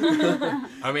chainsaw.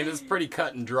 I mean, it's pretty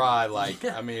cut and dry. Like,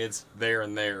 I mean, it's there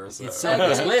and there. So. It's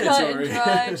self-explanatory.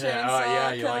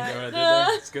 Yeah, you like what I did there?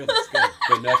 It's good. It's good.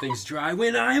 But nothing's dry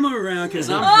when I'm around because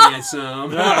I'm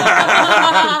handsome.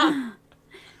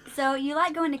 So you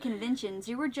like going to conventions.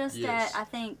 You were just Yes. at, I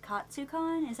think,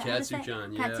 Katsucon? Is that how to say it?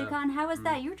 Katsucon, yeah. Katsucon. How was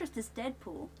that? You were just as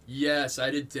Deadpool. Yes,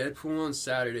 I did Deadpool on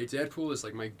Saturday. Deadpool is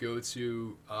like my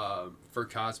go-to for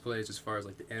cosplays as far as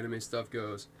like the anime stuff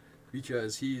goes,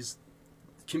 because he's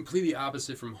completely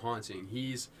opposite from Haunting.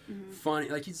 He's funny,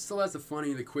 like he still has the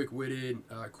funny, the quick-witted,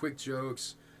 quick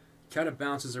jokes, kind of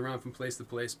bounces around from place to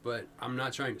place, but I'm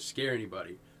not trying to scare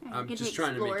anybody. I'm just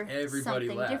trying to make everybody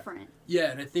laugh. Different.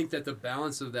 Yeah, and I think that the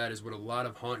balance of that is what a lot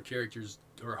of haunt characters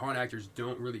or haunt actors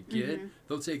don't really get.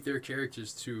 They'll take their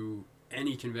characters to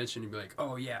any convention and be like,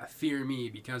 oh yeah, fear me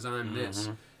because I'm this.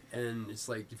 And it's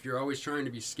like, if you're always trying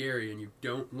to be scary and you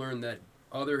don't learn that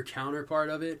other counterpart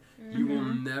of it, you will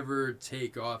never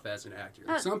take off as an actor.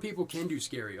 Some people can do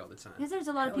scary all the time. Because there's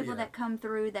a lot of people that come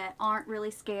through that aren't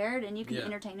really scared, and you can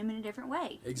entertain them in a different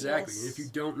way. Exactly. Yes. And if you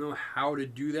don't know how to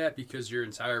do that because your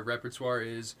entire repertoire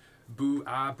is boo,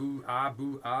 ah, boo, ah,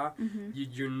 boo, ah,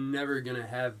 you're never going to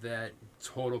have that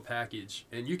total package.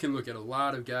 And you can look at a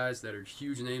lot of guys that are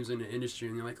huge names in the industry,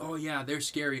 and they're like, oh yeah, they're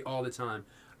scary all the time.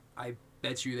 I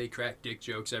bet you they crack dick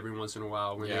jokes every once in a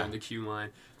while when they're in the queue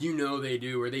line. You know they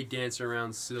do, or they dance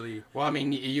around silly. Well, I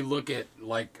mean, you look at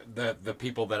like the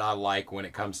people that I like when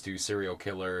it comes to serial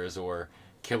killers or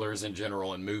killers in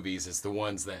general in movies. It's the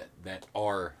ones that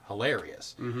are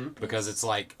hilarious because it's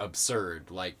like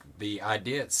absurd. Like the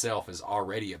idea itself is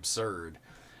already absurd,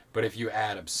 but if you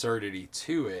add absurdity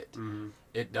to it,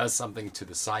 it does something to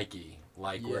the psyche.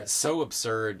 Like where it's so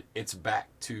absurd, it's back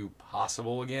to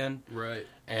possible again. Right.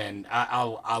 And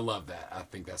I love that. I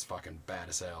think that's fucking bad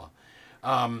as hell.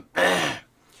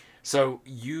 So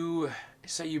you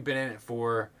say you've been in it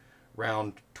for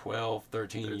around 12,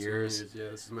 13 years. Yeah,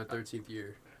 this is my 13th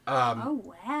year.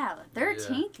 Oh wow,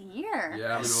 13th year.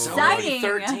 Yeah, I'm an old So dog. many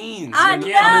 13s. I And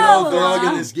know. I'm an old dog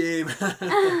in this game.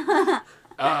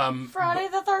 Friday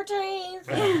the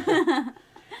 13th.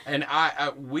 And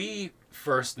we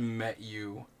first met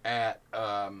you at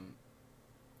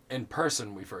in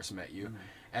person. We first met you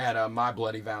at My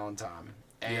Bloody Valentine,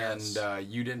 and Yes.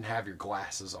 you didn't have your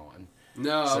glasses on.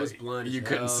 No, So I was blind. You as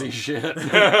couldn't hell. see shit.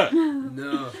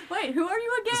 No. Wait, who are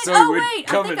you again? So Oh, we'd wait, I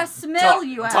come think I and smell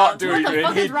you out. Talk to What him, the and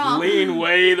fuck is he'd wrong? lean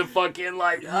way the fucking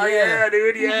like, oh yeah,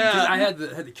 dude, 'Cause yeah. I had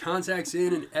the contacts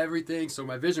in and everything, so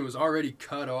my vision was already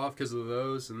cut off because of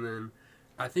those. And then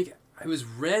I think it was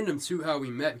random too how we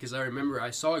met, because I remember I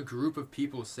saw a group of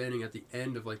people standing at the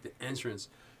end of like the entrance.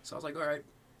 So I was like, all right,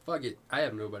 fuck it. I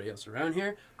have nobody else around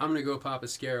here. I'm going to go pop a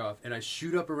scare off. And I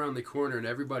shoot up around the corner and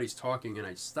everybody's talking, and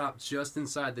I stop just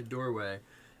inside the doorway.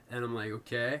 And I'm like,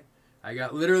 okay, I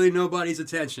got literally nobody's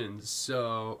attention.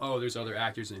 So, oh, there's other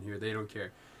actors in here. They don't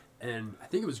care. And I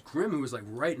think it was Grim who was like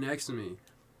right next to me.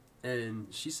 And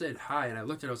she said hi, and I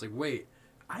looked at her, I was like, wait,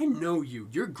 I know you.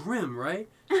 You're Grim, right?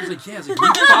 She was like, yeah. I was like,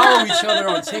 we follow each other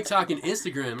on TikTok and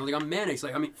Instagram. I'm like, I'm Mannix.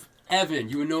 Like, I mean, Evan.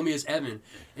 You would know me as Evan.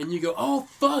 And you go, oh,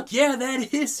 fuck, yeah,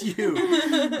 that is you.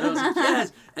 And I was like,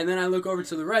 yes. And then I look over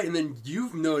to the right, and then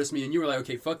you've noticed me, and you were like,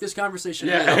 okay, fuck this conversation.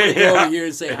 Yeah, I'm going to yeah. go over here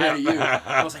and say hi to you.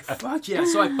 I was like, fuck yeah.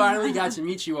 So I finally got to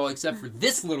meet you all, except for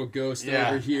this little ghost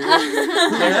over here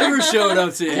who never showed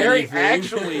up to Carrie anything.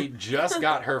 actually just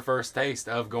got her first taste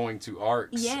of going to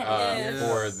Arcs Yes.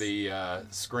 for the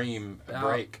Scream About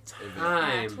break event.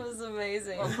 time. That was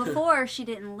amazing. Well, before, she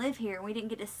didn't live here. We didn't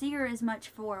get to see her as much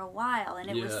for a while, and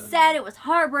it Yeah. was sad. It was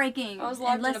heartbreaking. I was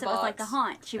locked in unless a it was like the box.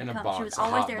 haunt. She In would a come. box, She was a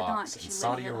always hot there at the haunt. box in She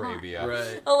Saudi lived near the haunt. Arabia.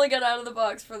 Right. Only got out of the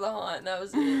box for the haunt. That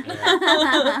was it.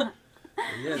 Yeah.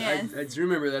 Yeah, Yes. I do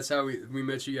remember that's how we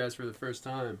met you guys for the first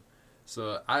time.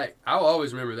 So I'll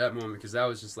always remember that moment, because that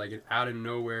was just like an out of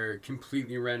nowhere,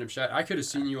 completely random shot. I could have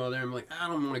seen you all there. I'm like, I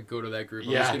don't want to go to that group.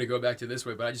 I'm just Yeah. going to go back to this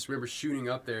way. But I just remember shooting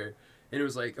up there, and it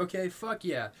was like, okay, fuck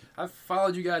yeah. I've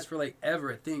followed you guys for like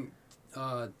ever. I think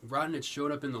Rotn had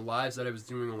showed up in the lives that I was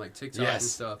doing on like TikTok and Yes.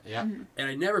 stuff. Yeah. And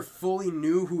I never fully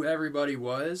knew who everybody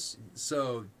was.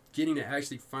 So getting to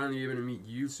actually finally be able to meet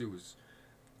you two was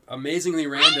amazingly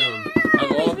random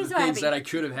of all Makes me the so things happy. that I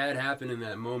could have had happen in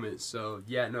that moment. So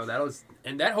yeah, no,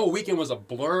 that whole weekend was a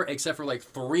blur except for like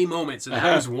 3 moments, and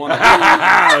that was one of them.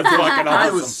 That's fucking I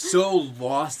awesome. was so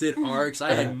lost at Arcs.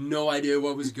 I had no idea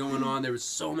what was going on. There was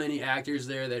so many actors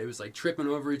there that it was like tripping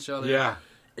over each other. Yeah.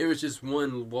 It was just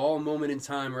one lull moment in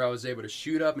time where I was able to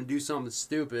shoot up and do something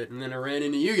stupid, and then I ran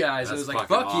into you guys, and it was That's like,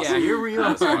 fucking fuck yeah, awesome. here we are.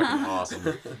 That's fucking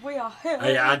awesome. We are here.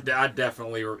 Hey, I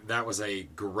definitely, that was a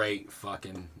great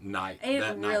fucking night. It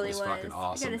That night really was was. fucking You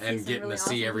awesome. gotta see And some getting really to awesome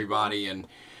see people. everybody, and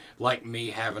like me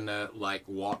having to like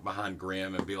walk behind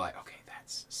Grim and be like, okay,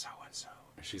 that's so and so.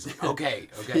 And she's like, okay.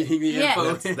 Yeah.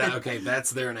 Okay, that's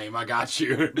their name. I got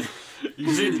you.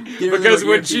 You did- Get her because little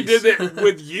when she did earpiece. it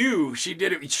with you, she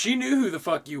did it. She knew who the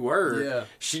fuck you were. Yeah.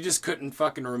 She just couldn't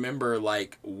fucking remember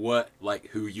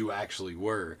who you actually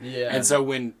were. Yeah. And so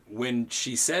when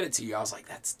she said it to you, I was like,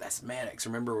 that's Mannix.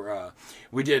 Remember,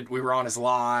 we were on his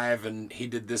live, and he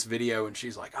did this video, and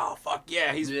she's like, oh fuck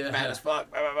yeah, he's mad as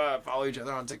fuck. Blah, blah, blah. Follow each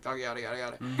other on TikTok, yada yada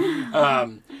yada.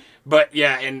 Mm-hmm. But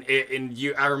yeah, and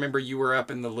you, I remember you were up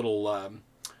in the little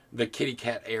the kitty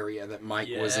cat area that Mike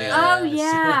was in. Yeah. Oh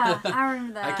yeah, I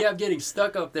remember that. I kept getting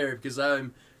stuck up there because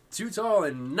I'm too tall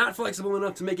and not flexible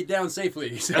enough to make it down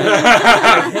safely. So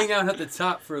I hang out at the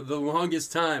top for the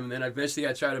longest time, and then eventually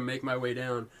I try to make my way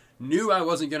down. Knew I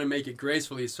wasn't going to make it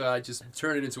gracefully, so I just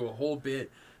turned it into a whole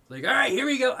bit. Like, all right, here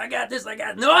we go. I got this.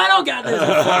 No, I don't got this.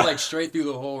 I fall like straight through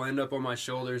the hole, end up on my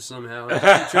shoulders somehow. I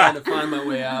keep trying to find my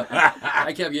way out.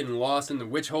 I kept getting lost in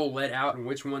which hole led out and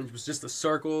which one was just a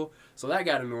circle. So that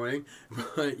got annoying.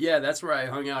 But yeah, that's where I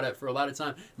hung out at for a lot of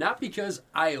time. Not because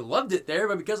I loved it there,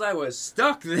 but because I was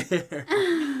stuck there.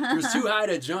 It was too high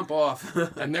to jump off.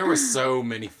 And there were so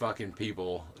many fucking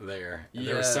people there. And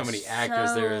there were so many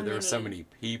actors So there. There were so many. many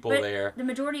people But there. the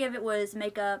majority of it was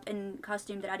makeup and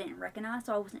costume that I didn't recognize,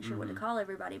 so I wasn't sure what to call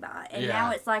everybody by. And Yeah.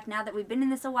 now it's like, now that we've been in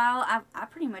this a while, I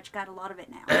pretty much got a lot of it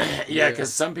now. Yeah,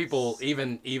 because some people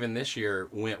even this year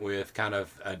went with kind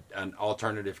of an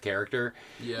alternative character,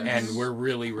 Yeah. and we're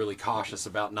really cautious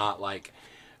about not like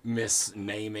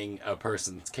misnaming a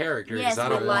person's character. Yes, 'Cause I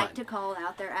we don't like want to call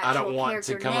out their actual I don't want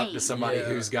to character come up to names. somebody Yeah.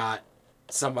 who's got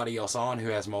somebody else on who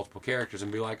has multiple characters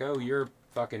and be like, oh, you're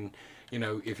fucking. You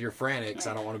know, if you're Franix,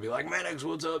 I don't want to be like, Mannix,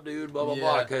 what's up, dude? Blah, blah,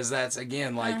 blah. Yeah. Because that's,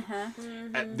 again, like,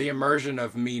 the immersion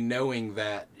of me knowing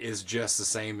that is just the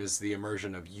same as the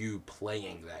immersion of you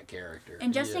playing that character.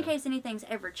 And just in Yeah. case anything's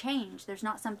ever changed, there's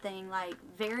not something like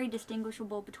very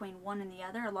distinguishable between one and the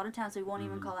other. A lot of times we won't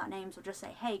even call out names. We'll just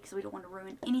say, hey, because we don't want to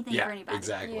ruin anything Yeah, for anybody.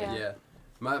 exactly. Yeah. Yeah.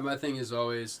 My thing is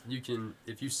always, you can,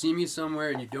 if you see me somewhere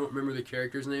and you don't remember the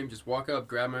character's name, just walk up,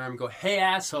 grab my arm, and go, "Hey,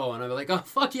 asshole," and I'll be like, "Oh,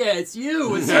 fuck yeah, it's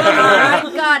you. What's up,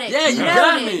 man?" Got it. Yeah, you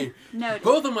got me. Noted.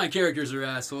 Both of my characters are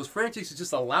assholes. Frantic's is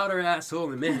just a louder asshole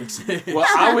than Mannix. Well,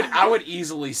 I would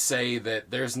easily say that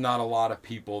there's not a lot of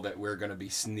people that we're going to be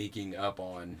sneaking up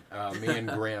on. Me and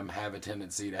Grim have a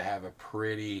tendency to have a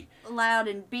pretty Loud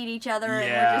and beat each other, and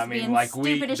yeah. we're just I mean, being like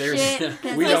stupid as shit.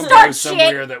 'Cause we we don't go start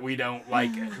somewhere shit. that we don't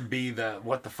like be the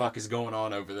what the fuck is going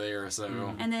on over there. So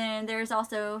And then there's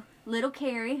also little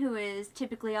Carrie, who is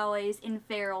typically always in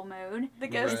feral mode. The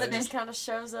ghost that Right. just kind of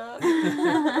shows up.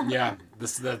 yeah,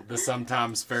 the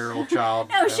sometimes feral child.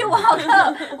 No, she'll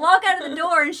walk out of the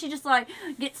door, and she just like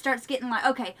starts getting like,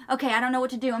 okay, I don't know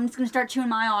what to do. I'm just gonna start chewing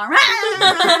my arm.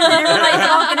 And everybody's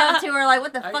walking up to her like,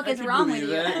 what the fuck I is can wrong with believe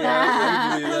you? that.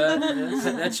 Yeah, I can believe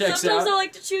that. That checks Sometimes I out.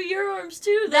 like to chew your arms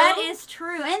too, though. That is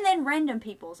true. And then random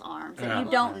people's arms that Yeah.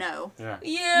 you don't know. Yeah.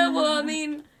 Yeah, well, I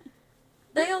mean,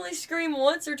 they only scream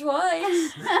once or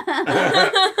twice.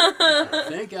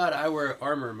 Thank God I wear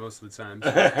armor most of the time.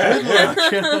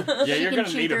 Yeah, She you're can gonna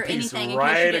chew need a through piece anything in case you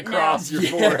right didn't across know.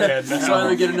 your forehead now. So I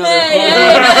don't get another.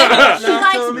 Hey, She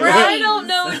likes Tommy. brains. I don't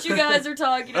know what you guys are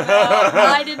talking about.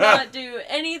 I did not do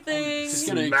anything. Just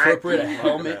gonna Smack incorporate a you.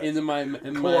 helmet into my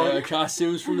Clunk.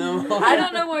 costumes from now on. I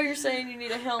don't know why you're saying you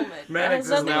need a helmet. Mannix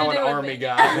That is has now nothing an to do with army me.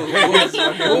 guy.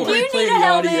 We'll Do you replay need a the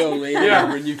audio helmet? later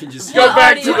Yeah. when you can just Go No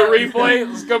back to the audio. replay.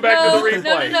 Let's go back to the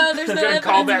replay. No, there's no Gonna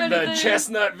call evidence that of the anything.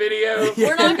 chestnut video.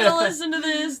 We're not gonna listen to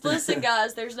this. Listen,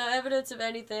 guys, there's no evidence of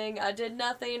anything. I did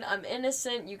nothing. I'm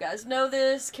innocent. You guys know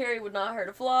this. Carrie would not hurt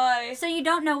a fly. So you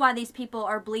don't know why these people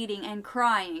are bleeding and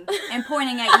crying and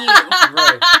pointing at you.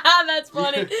 Right. That's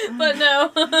funny, but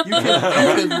no. You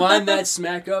can line that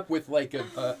smack up with like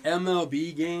a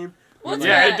MLB game. What's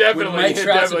Yeah, that? it definitely, When Mike it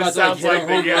Trout's definitely about to, like, sounds hit a like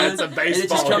home yeah, run, it's a and baseball it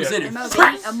just comes hit. in.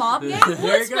 MLB, a mob game?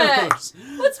 There it back? goes.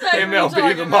 What's back?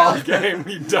 MLB, the mob game.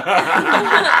 He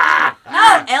died.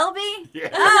 Oh, LB? Yeah.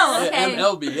 Oh, Yeah, okay.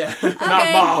 MLB, yeah. Okay.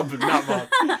 Not mob.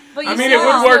 But I you mean, still it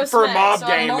would also work for a smack, mob so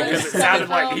I'm game not because it expecting sounded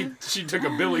like from- she took a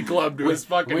billy club to his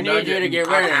fucking We need nugget you to and- get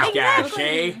rid of this guy, Exactly.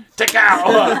 Shay. Take out.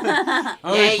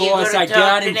 Alright, boss, I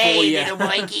got him for you.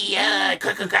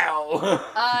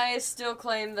 I still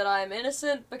claim that I'm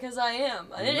innocent because I am.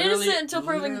 I'm innocent until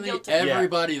proven Literally guilty.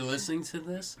 Everybody listening to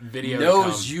this Video to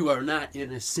knows come. you are not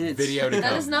innocent. Video to That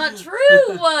come. is not true.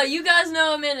 You guys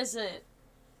know I'm innocent.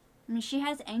 I mean, she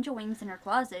has angel wings in her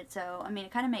closet, so, I mean,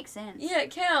 it kind of makes sense. Yeah,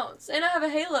 it counts. And I have a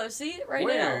halo. See it right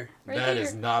Where? now. Right That there.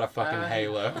 is not a fucking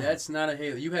halo. That's not a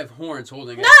halo. You have horns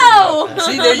holding it. No!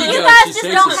 See, there you You go. guys She just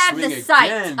takes don't a have swing the sight.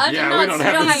 again. I do Yeah, not we don't see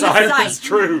have don't the have the sight. sight. That's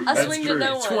true. I That's swing to true.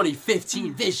 no one.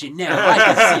 2015 vision now. I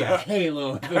can see a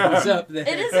halo if it was up there.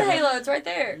 It is a halo. It's right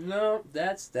there. No,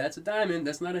 that's a diamond.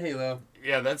 That's not a halo.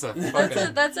 Yeah, that's a That's fucking.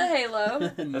 a, that's a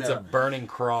halo. That's a burning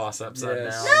cross upside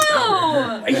Yes.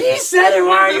 down. No! He said it.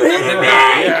 Why are you hitting me?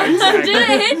 Yeah, I exactly.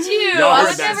 didn't hit you. Y'all I heard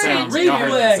would that never sound. hit Y'all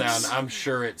heard that Reflex. sound. I'm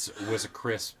sure it was a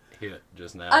crisp hit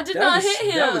just now. I did not hit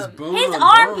him. That was boom. His on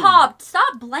arm boom. popped.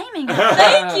 Stop blaming her.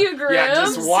 Thank you, Grim. Yeah,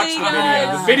 just watch See, the video.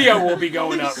 guys? The video will be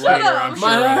going up Shut later, up. I'm sure.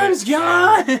 My of it. arm's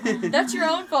gone. That's your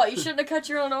own fault. You shouldn't have cut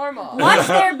your own arm off. Watch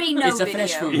there be no It's a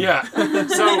flesh video. wound. Yeah.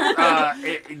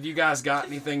 So, you guys got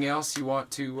anything else you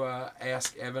want to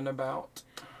ask Evan about?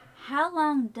 How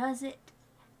long does it?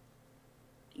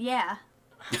 Yeah.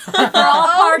 For all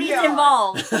parties God.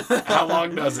 involved. How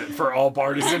long does it for all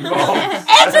parties involved?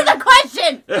 Answer the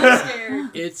question! I'm scared.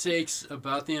 It takes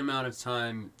about the amount of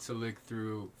time to lick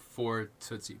through 4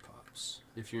 Tootsie Pops.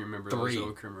 If you remember 3. those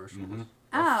old commercials. Mhm.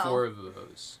 Oh. 4 of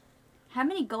those. How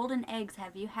many golden eggs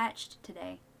have you hatched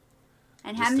today?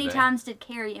 And how Just many today. times did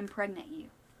Carrie impregnate you?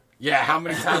 Yeah, how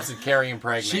many times did Carrie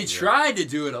impregnate She you? tried to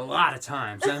do it a lot of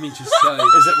times. Let me just tell you.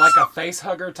 Is it like a face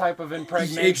hugger type of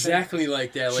impregnation? Exactly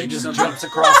like that. She Like just something- jumps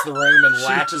across the room and She-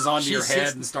 latches onto she your sits-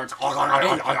 head and starts. It's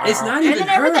not And even then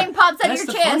her. everything pops out of That's your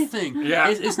the funny chest. thing. Yeah.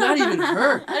 It's not even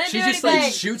her. I didn't She do just anything.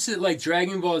 like shoots it like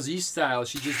Dragon Ball Z style.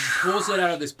 She just pulls it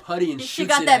out of this putty and She shoots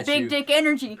got it that at big you. dick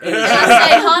energy. And I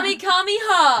say, Hami Kami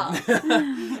Ha.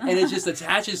 And it just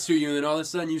attaches to you, and then all of a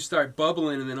sudden you start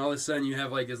bubbling, and then all of a sudden you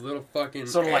have like this little fucking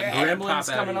Sort of like pop gremlins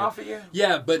out coming you. off of you?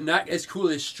 Yeah, but not as cool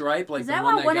as Stripe. Like Is the that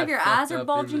one why that one got of your fucked eyes are up in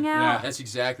bulging the- out? Yeah. That's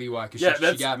exactly why, because Yeah,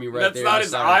 she got me right that's there. not on the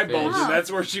his side eye of the face. bulging. Oh.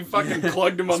 That's where she fucking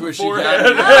plugged him on That's the where she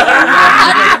forehead. got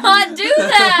I did not do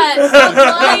that.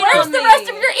 Stop lying Where's on the me. rest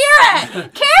of your ear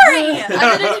at? Carrie!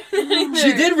 I didn't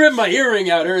She did rip my earring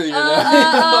out earlier, though.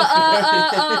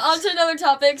 On to another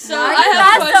topic. So Why I are you have a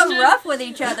guys question. so rough with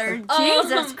each other?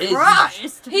 Jesus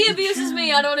Christ. He abuses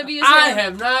me. I don't abuse him. I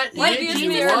have not What hit abused you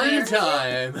me one earlier?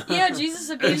 time. Yeah, Jesus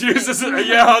abused Jesus, me.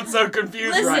 yeah, I'm so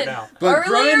confused Listen, right now. But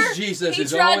earlier, grunge Jesus he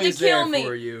is tried to always kill there me.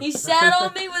 for you. He sat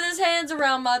on me with his hands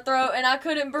around my throat, and I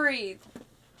couldn't breathe.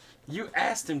 You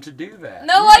asked him to do that.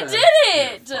 No, Yeah. I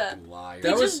didn't. Fucking liar. He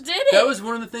That was- just did it. That was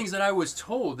one of the things that I was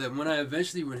told, that when I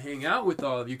eventually would hang out with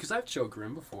all of you, because I've choked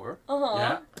Grim before,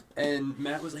 Yeah. and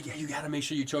Matt was like, yeah, you gotta make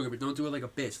sure you choke it, but don't do it like a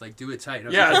bitch, like do it tight. And I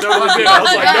was Yeah, like, totally did. I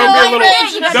was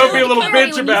like, don't be a little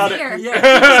bitch about it.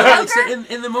 Yeah, so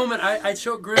in the moment, I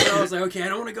choked Grim, and I was like, okay, I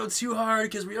don't want to go too hard,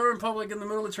 because we are in public in the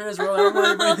middle of Transworld, I don't want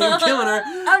anybody thinking I'm killing her.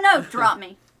 Oh no, drop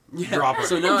me. Yeah. Drop her.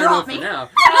 So now Drop I me. know for now.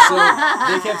 So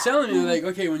they kept telling me, like,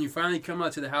 okay, when you finally come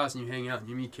out to the house and you hang out and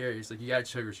you meet Carrie, it's like, you gotta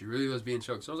choke her. She really was being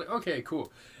choked. So I was like, okay,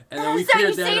 cool. And then we So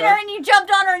you cleared seen that her up. and you jumped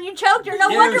on her and you choked her. No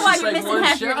Yeah, it wonder was why just you're like missing one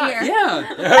half your shot. ear. Yeah.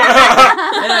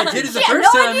 And I did it the She had first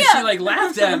no time, idea. and she like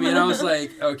laughed at me, and I was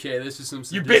like, okay, this is some You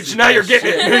sadistic bitch, now you're shit.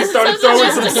 getting it. He started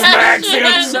throwing some smacks So I in.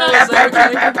 was like,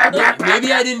 okay,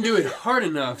 maybe I didn't do it hard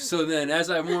enough. So then, as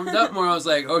I warmed up more, I was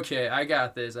like, okay, I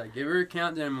got this. I give her a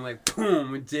countdown. I'm like,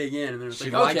 boom, we dig in, and then it's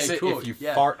She like, okay, likes it cool. if you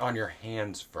yeah. fart on your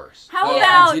hands first. How Oh, I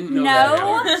about didn't know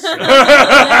no?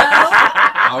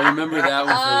 that I'll remember that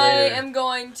one for I later. am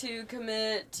going to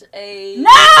commit a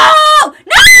No!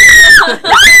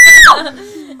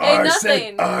 a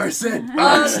nothing. Arson!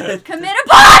 Commit a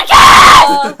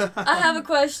podcast! I have a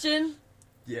question.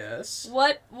 Yes.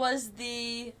 What was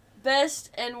the best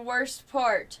and worst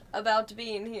part about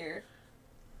being here?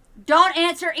 Don't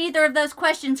answer either of those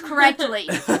questions correctly,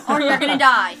 or you're gonna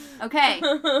die. Okay.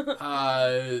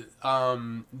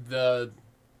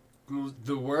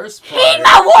 The worst Heed part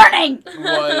my warning!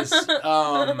 was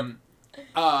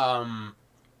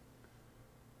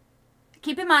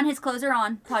Keep in mind his clothes are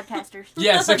on, podcasters.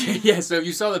 yes, okay, yeah, so if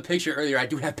you saw the picture earlier, I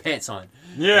do have pants on.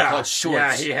 Yeah. Called shorts.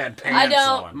 Yeah, he had pants I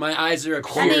don't- on. My eyes are I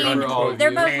appearing mean, for all of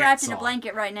they're you. both Pants wrapped in a on.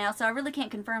 blanket right now, so I really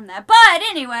can't confirm that. But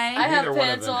anyway, I have Neither one of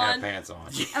pants them on. have pants on.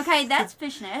 okay, that's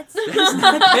fishnets. That's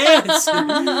not pants!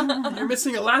 You're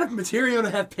missing a lot of material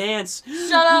to have pants.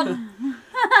 Shut up.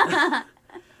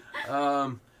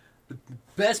 The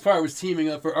best part was teaming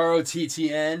up for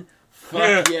ROTTN.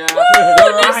 Fuck yeah. Woo,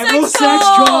 The new rival sex sex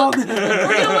cult. cult! We're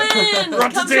gonna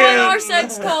win. Come join our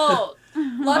sex cult.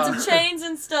 Lots of chains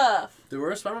and stuff. The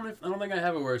worst part? I don't think I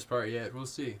have a worst part yet. We'll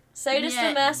see. Sadist Yeah,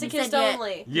 and you masochist said yet.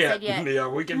 only. Yeah, said yet. yeah,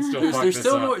 we can still There's, fuck there's this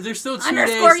still up. more. There's still 2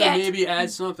 Underscore days to yet. maybe add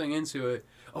something into it.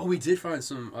 Oh, we did find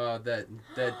some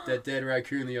that dead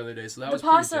raccoon the other day, so that The was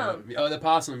pretty possum. dope. Oh, the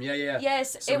possum. Yeah, yeah.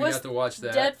 Yes, So it we was got to watch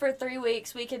that. dead for 3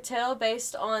 weeks. We could tell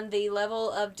based on the level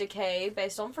of decay,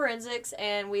 based on forensics,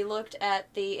 and we looked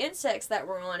at the insects that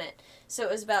were on it. So it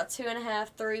was about 2.5,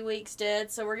 3 weeks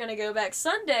dead. So we're gonna go back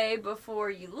Sunday before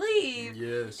you leave,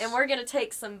 Yes. and we're gonna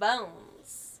take some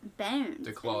bones. Bones.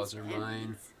 The claws are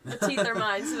mine. The teeth are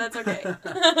mine, so that's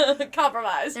okay.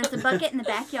 Compromise. There's a bucket in the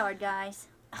backyard, guys.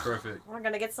 Perfect. We're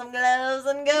gonna get some gloves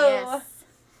and go. Yes.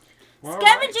 Well,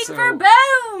 Scavenging so- for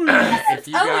bones! If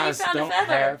you Oh, we guys found a don't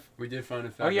feather. have, We did find a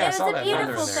oh feather. yeah, I It was saw a that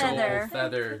beautiful feather in there.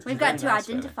 feather. Feather. We've Very got to nice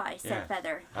identify said Yeah.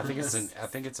 feather. I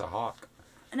think it's a hawk.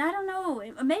 And I don't know,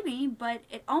 maybe, but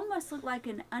it almost looked like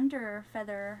an under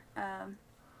feather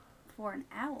for an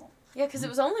owl. Yeah, because it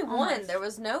was only one. Almost. There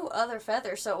was no other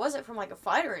feather, so it wasn't from like a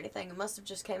fight or anything. It must have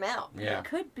just came out. Yeah. It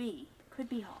could be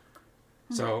hawk.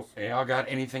 Who So, knows? y'all got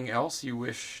anything else you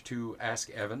wish to ask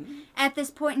Evan? At this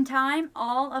point in time,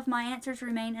 all of my answers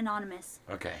remain anonymous.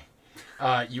 Okay.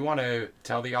 You want to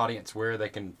tell the audience where they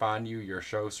can find you, your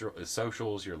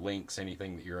socials, your links,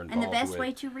 anything that you're And involved the best with?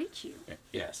 way to reach you.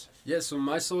 Yes. Yeah, so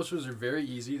my socials are very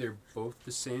easy. They're both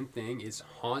the same thing. It's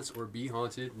haunts or be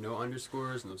haunted. No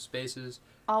underscores, no spaces.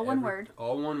 All one word.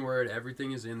 All one word.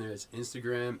 Everything is in there. It's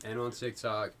Instagram and on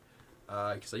TikTok.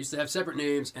 Because I used to have separate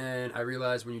names, and I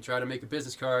realized when you try to make a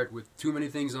business card with too many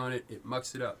things on it, it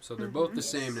mucks it up. So they're both the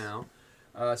same now.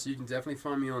 So you can definitely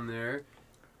find me on there.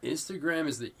 Instagram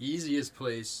is the easiest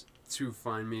place to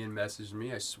find me and message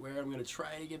me. I swear I'm going to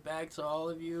try to get back to all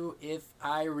of you if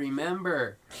I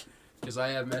remember. Because I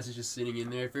have messages sitting in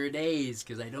there for days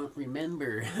because I don't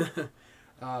remember.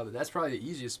 But that's probably the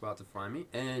easiest spot to find me.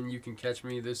 And you can catch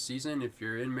me this season if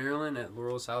you're in Maryland at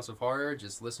Laurel's House of Horror.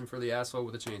 Just listen for the asshole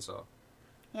with a chainsaw.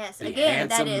 Yes, The again,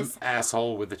 that handsome is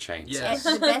asshole with the chainsaw. Yes.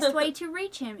 the best way to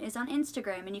reach him is on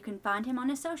Instagram, and you can find him on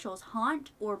his socials, Haunt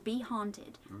or Be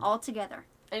Haunted, all together.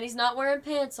 And he's not wearing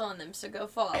pants on them, so go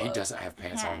follow. He doesn't have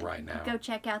pants on Yeah, right now. Go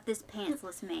check out this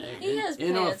pantsless man. He has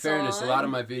In all pants fairness, on. a lot of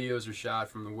my videos are shot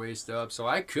from the waist up, so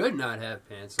I could not have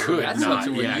pants on. Could That's not, up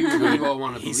to what yeah, you all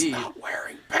want to He's believe. not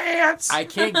wearing pants. I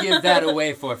can't give that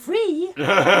away for free.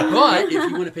 But if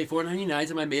you want to pay $4.99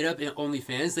 to my made-up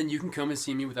OnlyFans, then you can come and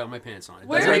see me without my pants on. It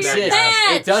Where doesn't are your exist.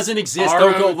 pants? It doesn't exist.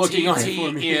 Don't go looking on it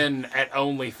for me. ROTTN at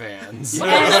OnlyFans.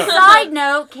 And a side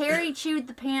note, Carrie chewed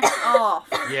the pants off.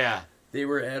 Yeah. They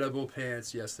were edible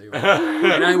pants. Yes, they were.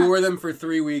 And I wore them for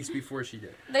 3 weeks before she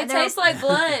did. They They're- taste like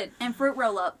blood. And fruit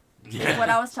roll-up is what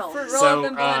I was told. Fruit roll-up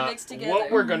and blood So, mixed together.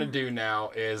 what we're going to do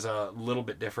now is a little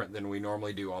bit different than we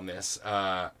normally do on this.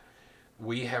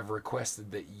 We have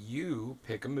requested that you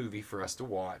pick a movie for us to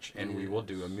watch, and we will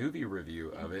do a movie review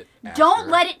of it. Don't after.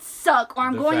 let it suck or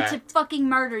I'm the going to fact- fucking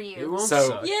murder It you. won't So-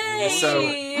 suck.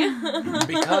 Yay!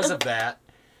 Because of that,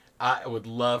 I would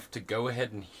love to go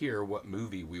ahead and hear what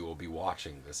movie we will be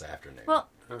watching this afternoon. Well,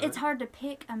 Alright. it's hard to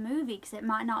pick a movie because it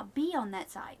might not be on that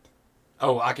site.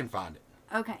 Oh, I can find it.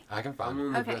 Okay. I can I'm find it.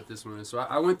 gonna Okay. bet this one is. So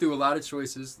I went through a lot of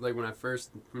choices. Like when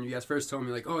you guys first told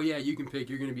me, like, oh yeah, you can pick.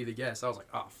 You're gonna be the guest. I was like,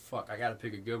 oh fuck, I gotta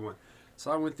pick a good one. So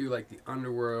I went through like the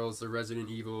Underworlds, the Resident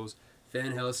Evils.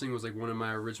 Van Helsing was like one of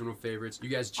my original favorites. You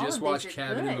guys All just of these watched are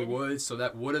Cabin in the good. Woods, so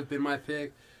that would have been my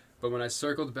pick. But when I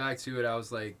circled back to it, I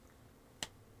was like,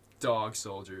 Dog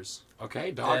Soldiers.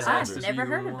 Okay, Dog That I've has Soldiers. to never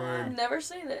be heard of one. that. Never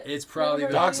seen it. It's probably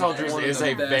Never Dog seen it. Soldiers one of is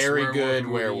the a best very werewolf good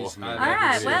movies werewolf movie. I've All ever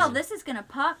right, seen. well, this is going to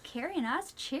pop Carrie and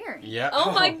I's cherry. Yep.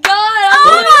 Oh my god! Oh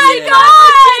Oh my my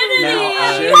God!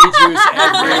 Cherry juice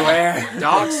everywhere.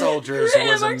 Dog Soldiers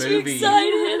was a Aren't you movie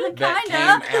excited? that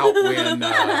Kinda. came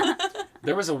out when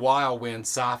there was a while when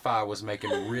sci-fi was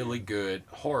making really good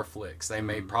horror flicks. They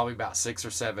made probably about 6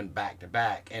 or 7 back to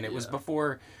back, and it was Yeah.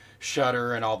 before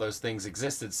Shudder and all those things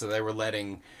existed. So they were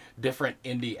letting different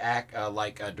indie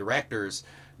directors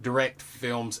direct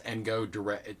films and go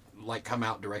direct, like come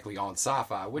out directly on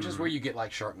sci-fi, which is where you get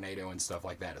like Sharknado and stuff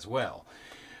like that as well.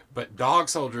 But Dog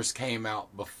Soldiers came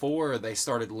out before they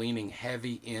started leaning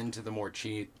heavy into the more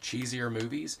cheesier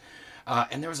movies.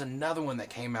 And there was another one that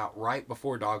came out right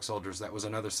before Dog Soldiers that was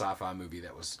another sci-fi movie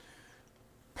that was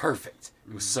perfect.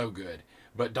 It was so good.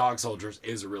 But Dog Soldiers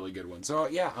is a really good one. So,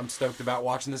 yeah, I'm stoked about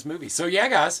watching this movie. So, yeah,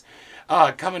 guys,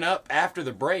 coming up after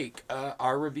the break,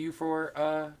 our review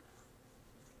for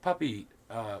Puppy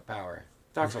Power.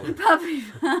 Dog Soldiers. Puppy.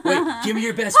 Wait, give me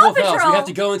your best Paw wolf house. We Patrol. have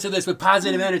to go into this with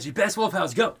positive energy. Best wolf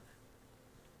house, go.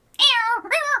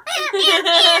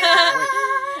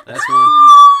 That's one.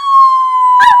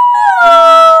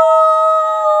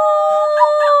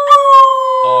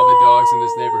 All the dogs in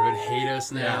this neighborhood hate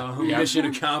us now. Yeah. Mission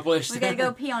accomplished. We gotta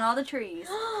go pee on all the trees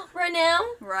Right now?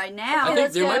 right I now. think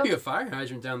let's there might go. be a fire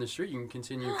hydrant down the street. You can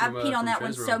continue from I've peed on from that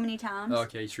one Trans so World. many times.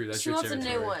 Okay, true. That's She your wants a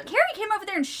territory. new one. Carrie came over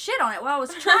there and shit on it while I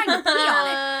was trying to pee on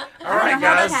it. All right, I don't know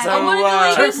how guys. that So, I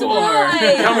wanted to leave you some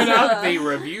life. coming up, the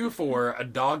review for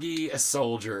Doggy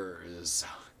Soldiers.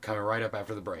 Coming right up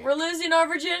after the break. We're losing our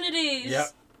virginities. Yep.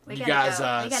 We You gotta guys,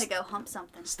 go. We gotta go hump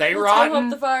something. Stay Let's go rotten, hump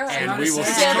the fire and hydrant. we will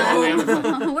Sex see you cult. in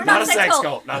the We're Not a sex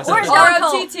cult. Not a sex We're cult. not-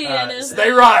 R-O-T-T-N is Stay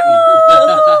rotten.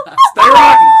 Stay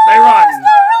rotten. Stay rotten.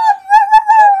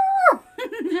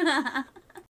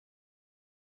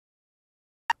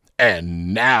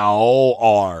 And now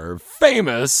our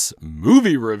famous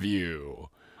movie review.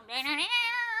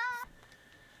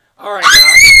 All right,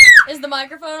 guys. Is the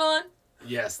microphone on?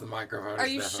 Yes, the microphone. Are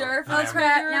is you definitely- sure for I this am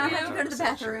crap, now I 100% have to go to the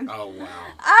bathroom. sure. Oh wow.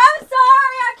 I'm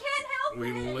sorry, I can't help We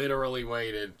it. literally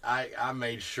waited. I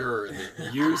made sure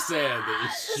that you said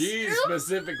that she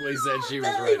specifically said she was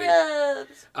ready.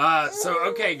 So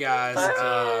okay, guys.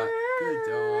 Good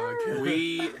dog.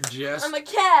 We just I'm a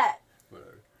cat.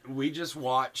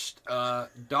 watched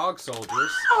Dog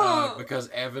Soldiers because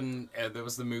Evan that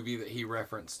was the movie that he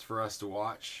referenced for us to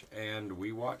watch, and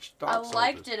we watched Dog I Soldiers.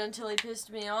 liked it until he pissed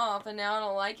me off, and now I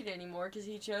don't like it anymore because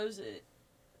he chose it.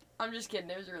 I'm just kidding.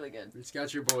 It was really good. It's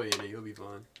got your boy in it. You'll be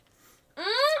fine.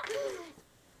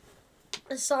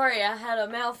 Sorry, I had a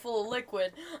mouthful of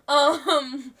liquid.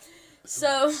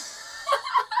 So.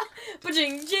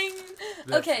 Ba-jing, jing.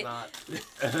 That's Okay. not-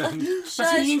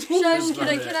 Shush. Can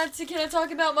I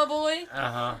talk about my boy?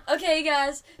 Uh-huh. Okay,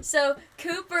 guys. So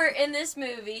Cooper in this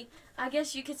movie, I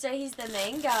guess you could say he's the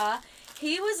main guy.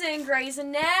 He was in Grey's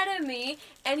Anatomy,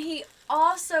 and he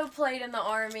also played in the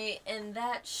Army in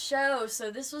that show,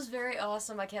 so this was very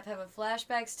awesome. I kept having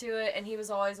flashbacks to it, and he was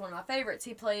always one of my favorites.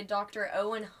 He played Dr.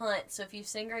 Owen Hunt, so if you've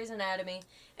seen Grey's Anatomy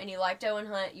and you liked Owen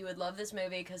Hunt, you would love this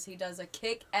movie because he does a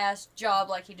kick-ass job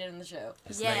like he did in the show.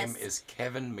 His name is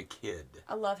Kevin McKidd.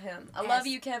 I love him. I Yes. love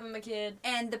you, Kevin McKidd.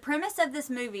 And the premise of this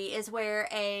movie is where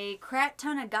a crap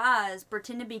ton of guys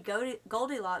pretend to be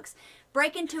Goldilocks,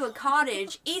 break into a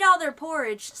cottage, eat all their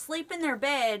porridge, sleep in their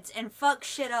beds, and fuck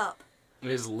shit up. It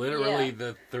is literally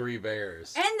the Three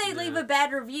Bears. And they leave a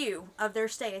bad review of their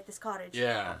stay at this cottage.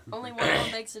 Yeah. Only one of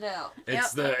them makes it out.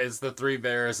 It's the Three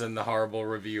Bears and the horrible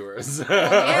reviewers. Well,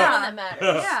 the only Yeah. one that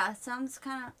matters. Yeah, sounds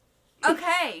kind of...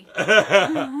 Okay.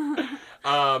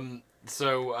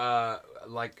 So,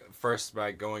 like, first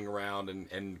by going around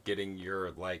and getting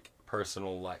your, like,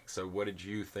 personal, like, so what did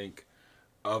you think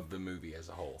of the movie as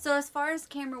a whole? So as far as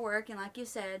camera work, and like you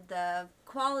said, the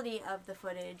quality of the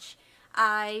footage,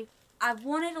 I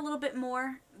wanted a little bit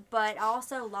more, but I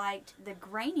also liked the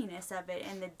graininess of it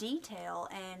and the detail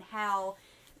and how,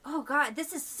 oh god,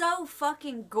 this is so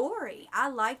fucking gory. I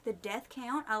like the death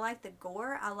count. I like the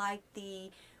gore. I like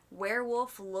the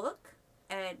werewolf look.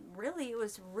 And really, it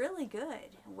was really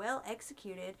good. Well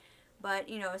executed. But,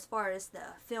 you know, as far as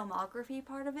the filmography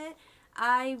part of it,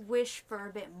 I wish for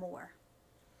a bit more.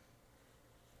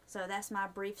 So that's my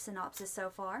brief synopsis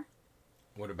so far.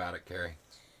 What about it, Carrie?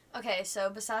 Okay, so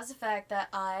besides the fact that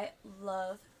I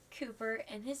love Cooper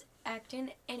and his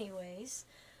acting anyways,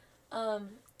 I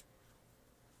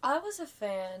was a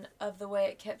fan of the way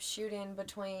it kept shooting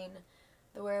between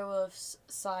the werewolf's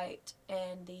sight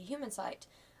and the human sight.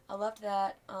 I loved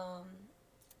that.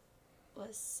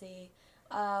 Let's see.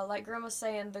 Like Grim was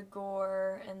saying, the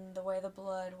gore and the way the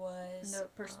blood was. The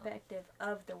perspective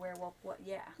of the werewolf,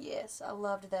 yeah. Yes, I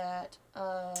loved that.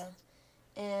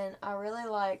 And I really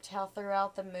liked how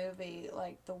throughout the movie,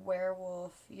 like, the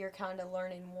werewolf, you're kind of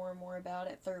learning more and more about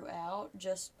it throughout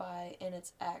just by in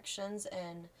its actions.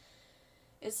 And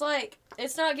it's like,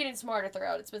 it's not getting smarter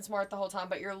throughout. It's been smart the whole time,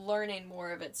 but you're learning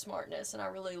more of its smartness. And I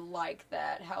really like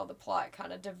that, how the plot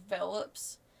kind of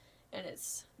develops. And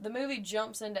the movie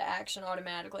jumps into action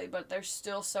automatically, but there's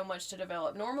still so much to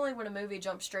develop. Normally when a movie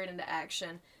jumps straight into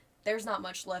action, there's not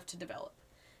much left to develop.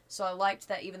 So I liked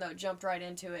that even though it jumped right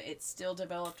into it, it still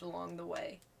developed along the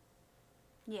way.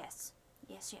 Yes.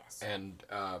 Yes, yes. And,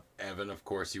 Evan, of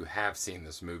course, you have seen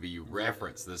this movie. You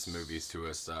reference this movie to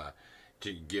us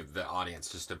to give the audience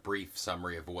just a brief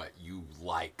summary of what you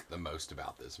like the most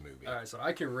about this movie. Alright, so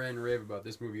I can rant and rave about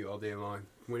this movie all day long.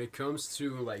 When it comes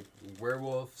to, like,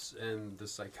 werewolves and the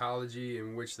psychology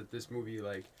in which that this movie,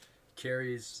 like,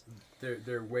 carries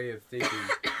their way of thinking,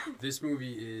 this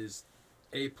movie is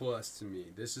A+ to me.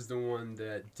 This is the one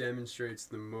that demonstrates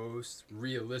the most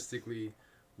realistically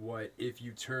what if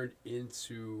you turned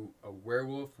into a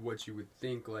werewolf, what you would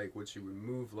think like, what you would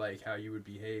move like, how you would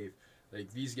behave.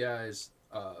 Like, these guys,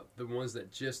 the ones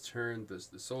that just turned,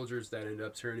 the soldiers that end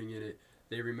up turning in it,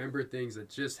 they remember things that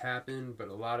just happened, but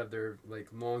a lot of their, like,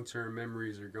 long-term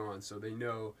memories are gone. So they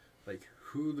know, like,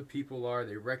 who the people are,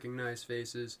 they recognize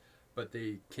faces, but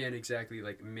they can't exactly,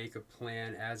 like, make a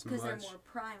plan as much. Because they're more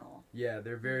primal. Yeah,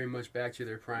 they're very much back to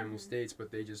their primal states, but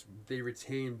they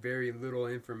retain very little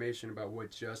information about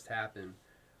what just happened.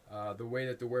 The way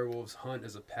that the werewolves hunt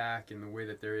as a pack and the way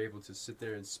that they're able to sit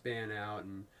there and span out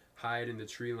and hide in the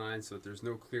tree line so that there's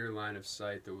no clear line of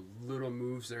sight, the little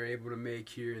moves they're able to make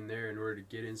here and there in order to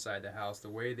get inside the house, the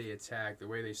way they attack, the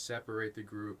way they separate the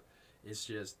group, this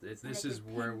is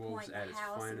werewolves at its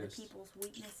finest. The people's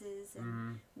weaknesses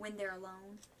and when they're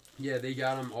alone. Yeah, they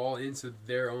got them all into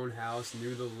their own house,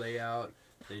 knew the layout.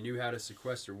 They knew how to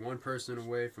sequester one person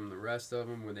away from the rest of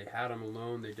them. When they had them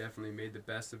alone, they definitely made the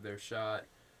best of their shot.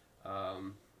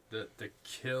 The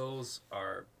kills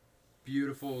are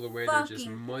beautiful, the way they're just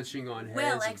munching on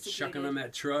heads and chucking them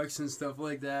at trucks and stuff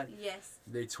like that. Yes.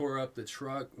 They tore up the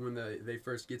truck when they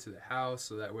first get to the house,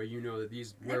 so that way you know that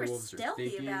these werewolves are thinking. They were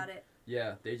stealthy about it.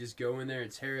 Yeah, they just go in there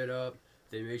and tear it up.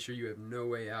 They make sure you have no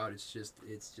way out. It's just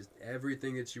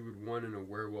everything that you would want in a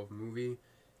werewolf movie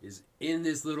is in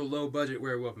this little low-budget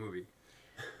werewolf movie.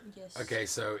 Yes. Okay,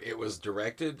 so it was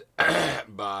directed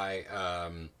by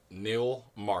Neil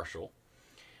Marshall,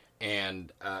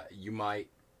 and you might,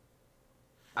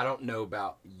 I don't know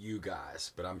about you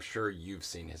guys, but I'm sure you've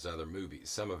seen his other movies,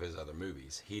 some of his other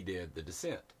movies. He did The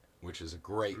Descent, which is a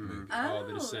great movie. Oh,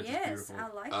 The Descent is yes, beautiful.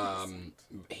 I like The Descent.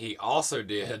 He also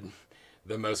did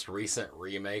the most recent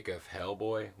remake of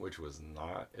Hellboy, which was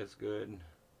not as good.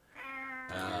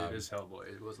 It is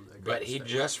Hellboy. It wasn't that good. But he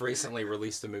just recently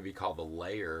released a movie called The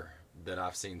Lair that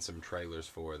I've seen some trailers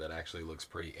for that actually looks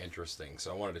pretty interesting.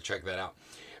 So I wanted to check that out.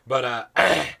 But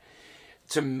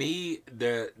To me,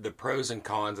 the pros and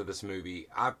cons of this movie,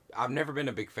 I've never been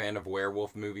a big fan of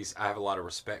werewolf movies. I have a lot of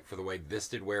respect for the way this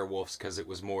did werewolves, because it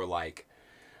was more like,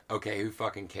 okay, who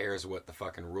fucking cares what the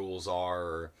fucking rules are,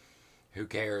 or who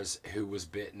cares who was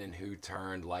bitten and who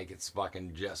turned, like it's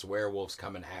fucking just werewolves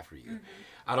coming after you.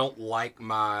 I don't like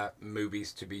my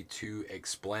movies to be too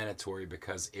explanatory,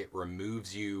 because it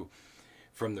removes you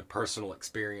from the personal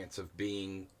experience of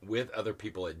being with other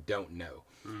people that don't know.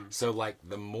 So, like,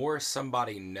 the more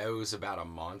somebody knows about a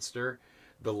monster,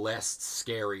 the less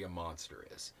scary a monster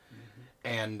is.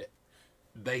 And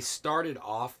they started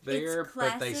off there,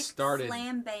 but they started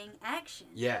slam bang action.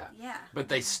 Yeah. But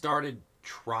they started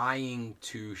trying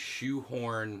to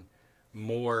shoehorn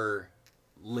more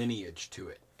lineage to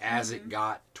it as it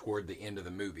got toward the end of the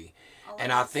movie.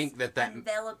 And I think that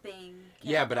enveloping.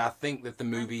 Yeah, but I think that the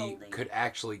movie unfolding. could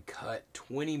actually cut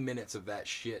 20 minutes of that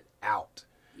shit out.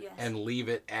 Yes. And leave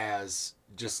it as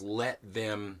just let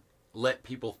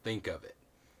people think of it.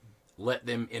 Let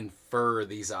them infer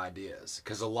these ideas.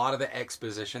 Because a lot of the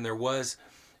exposition, there was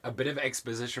a bit of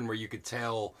exposition where you could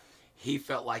tell he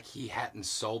felt like he hadn't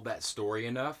sold that story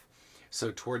enough.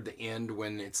 So toward the end,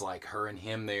 when it's like her and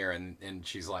him there, and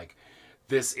she's like,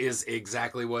 this is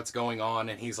exactly what's going on.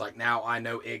 And he's like, now I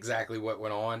know exactly what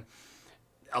went on.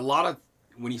 A lot of,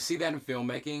 when you see that in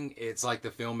filmmaking, it's like the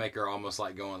filmmaker almost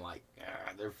like going like,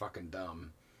 they're fucking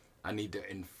dumb. I need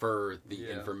to infer the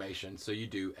information. So you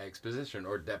do exposition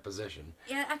or deposition.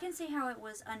 Yeah, I can see how it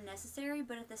was unnecessary,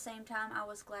 but at the same time, I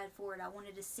was glad for it. I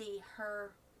wanted to see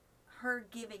her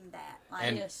giving that. Like,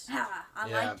 And- Yes. I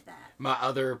liked that. My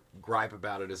other gripe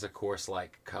about it is, of course,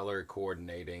 like color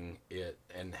coordinating it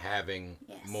and having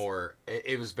more.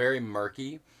 It was very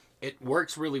murky. It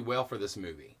works really well for this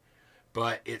movie,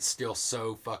 but it's still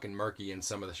so fucking murky in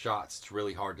some of the shots. It's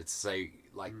really hard to say,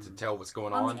 like, to tell what's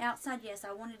going on. On the outside, yes,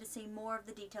 I wanted to see more of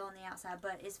the detail on the outside,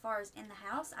 but as far as in the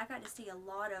house, I got to see a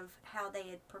lot of how they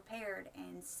had prepared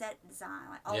and set design.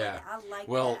 Like, all of that. I like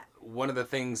Well, that. one of the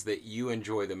things that you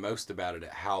enjoy the most about it,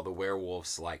 how the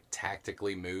werewolves, like,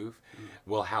 tactically move,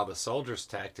 well, how the soldiers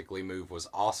tactically move was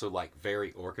also, like,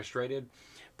 very orchestrated,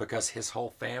 because his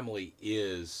whole family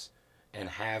is and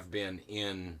have been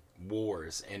in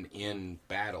wars and in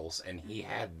battles, and he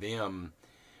had them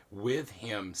with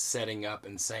him setting up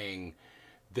and saying,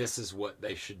 this is what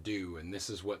they should do, and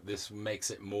this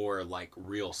makes it more like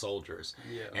real soldiers.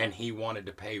 And he wanted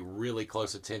to pay really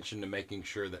close attention to making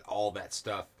sure that all that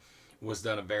stuff was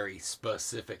done a very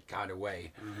specific kind of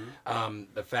way.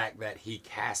 The fact that he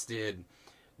casted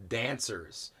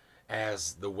dancers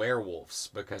as the werewolves,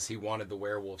 because he wanted the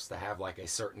werewolves to have like a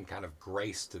certain kind of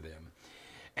grace to them.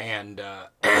 And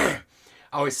I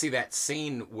always see that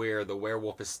scene where the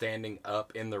werewolf is standing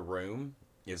up in the room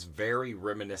is very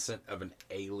reminiscent of an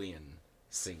Alien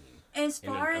scene. As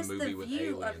far as the movie with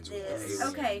view of aliens, with this,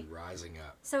 alien okay. rising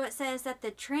up. So it says that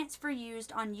the transfer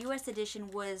used on U.S.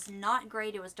 edition was not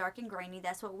great. It was dark and grainy.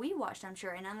 That's what we watched, I'm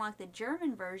sure. And unlike the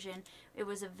German version, it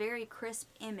was a very crisp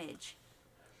image.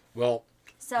 Well,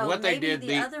 So what they maybe did,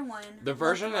 the other one. the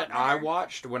version looked a that lot I better.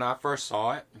 watched when I first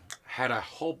saw it had a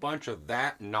whole bunch of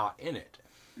that not in it,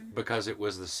 because it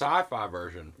was the sci-fi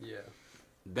version.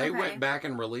 They Okay. went back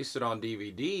and released it on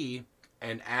DVD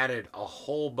and added a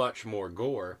whole bunch more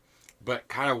gore, but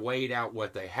kind of weighed out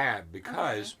what they had,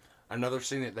 because another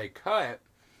scene that they cut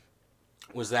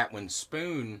was that when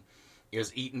Spoon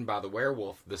is eaten by the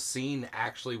werewolf, the scene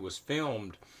actually was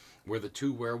filmed where the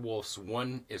two werewolves,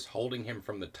 one is holding him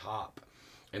from the top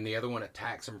and the other one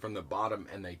attacks him from the bottom,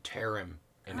 and they tear him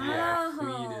in half.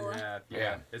 Clean in half.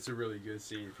 Yeah. It's a really good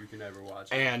scene if you can ever watch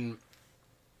it. And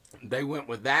they went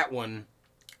with that one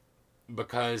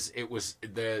because it was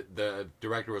the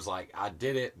director was like, I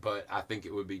did it, but I think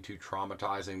it would be too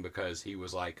traumatizing, because he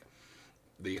was like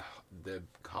the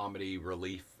comedy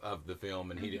relief of the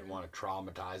film, and he didn't want to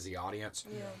traumatize the audience.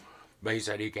 But he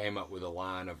said he came up with a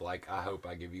line of like, I hope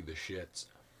I give you the shits.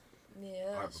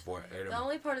 Yeah. Right before I ate The them.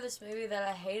 only part of this movie that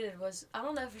I hated was, I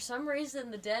don't know, for some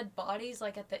reason the dead bodies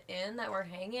like at the end that were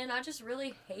hanging, I just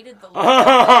really hated the look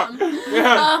of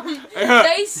them.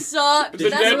 They sucked. The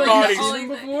That's dead really bodies. the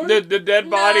only thing. The dead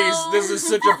bodies. No. This is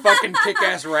such a fucking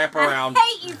kick-ass wraparound.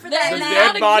 I hate you for that, The They're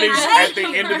man. dead bodies I at the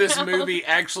hate end of this movie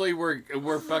actually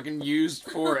were fucking used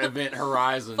for Event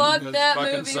Horizon. Fuck That's that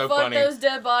fucking movie. so Fuck funny. those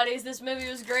dead bodies. This movie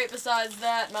was great besides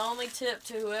that. My only tip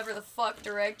to whoever the fuck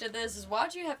directed this is,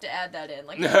 why'd you have to add that in?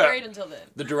 Like, it was great until then.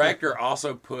 The director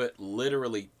also put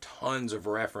literally tons of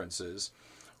references.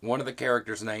 One of the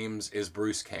characters' names is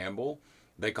Bruce Campbell.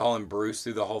 They call him Bruce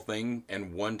through the whole thing,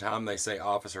 and one time they say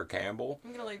Officer Campbell.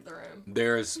 I'm gonna leave the room.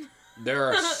 There's There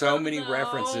are so many No.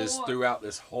 references throughout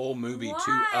this whole movie to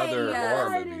Why? other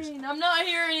horror movies. I'm not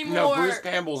here anymore. No, Bruce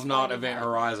Campbell's not Funny Event how-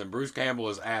 Horizon. Bruce Campbell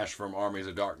is Ash from Armies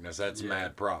of Darkness. That's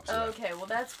mad props. to that. Okay, well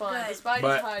that's fine. Good. Despite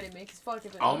But he's hiding me, because fuck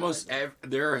Event Almost Horizon.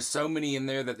 there are so many in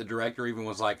there that the director even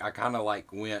was like, I kind of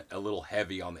like went a little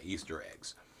heavy on the Easter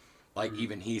eggs. Like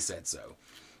even he said so.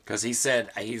 Because he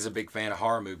said he's a big fan of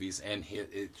horror movies, and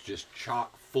it's just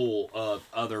chock full of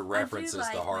other references I do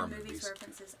like to horror when movies movies.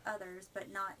 references others,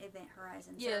 but not Event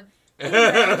Horizon. So. Yeah.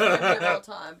 Favorite of all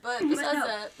time. But But besides no,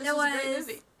 that, this it was a great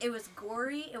movie. It was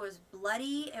gory. It was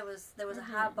bloody. There was a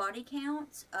high body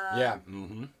count. Yeah.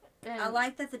 Mm-hmm. I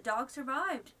like that the dog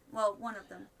survived. Well, one of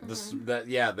them.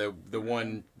 The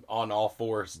one on all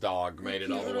fours dog made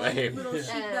it all the Little- way. Little And-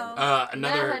 sheepdog. Matt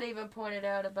Another. had even pointed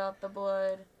out about the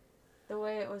blood, the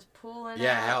way it was pooling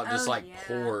Yeah, out. how it just Oh, like yeah.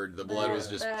 poured. The blood That- was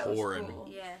just that was pouring. cool.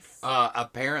 Yes.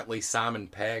 Apparently, Simon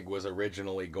Pegg was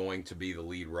originally going to be the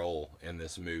lead role in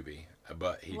this movie,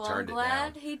 but he Well, turned I'm it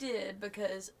down. glad he did,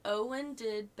 because Owen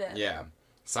did better. Yeah,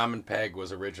 Simon Pegg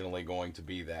was originally going to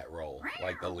be that role,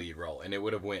 like the lead role, and it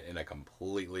would have went in a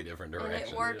completely different And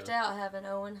direction. it worked out having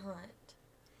Owen Hunt.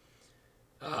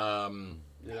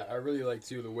 Yeah, I really like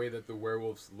too the way that the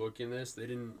werewolves look in this. They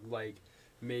didn't like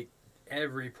make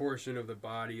every portion of the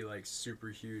body like super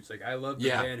huge. Like I love the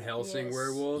Yeah. Van Helsing Yes.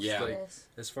 werewolves. Yeah. Like Yes.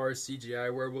 as far as CGI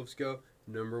werewolves go,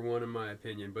 #1 in my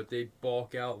opinion. But they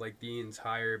bulk out like the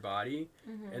entire body,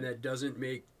 Mm-hmm. and that doesn't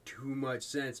make too much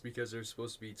sense because they're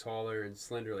supposed to be taller and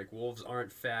slender. Like wolves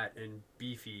aren't fat and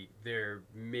beefy. They're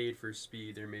made for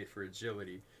speed. They're made for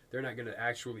agility. They're not gonna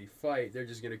actually fight. They're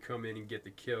just gonna come in and get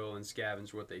the kill and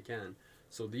scavenge what they can.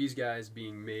 So these guys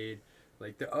being made,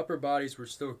 like the upper bodies were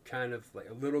still kind of like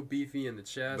a little beefy in the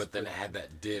chest. but then it had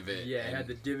that divot. Yeah, it had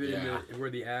the divot yeah. in where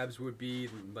the abs would be.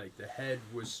 Like the head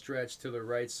was stretched to the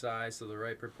right size, to the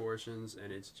right proportions,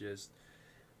 and it's just,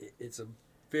 it's a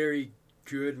very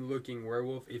good looking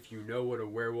werewolf if you know what a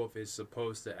werewolf is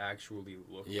supposed to actually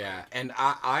look Yeah, like. and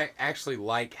I actually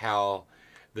like how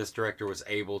this director was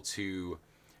able to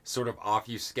sort of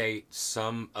obfuscate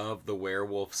some of the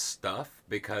werewolf stuff,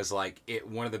 because like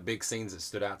one of the big scenes that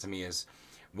stood out to me is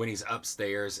when he's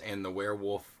upstairs and the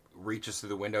werewolf reaches through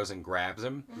the windows and grabs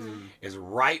him. Is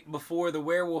right before the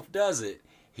werewolf does it,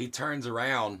 he turns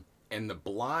around and the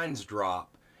blinds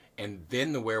drop, and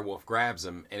then the werewolf grabs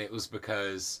him, and it was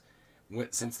because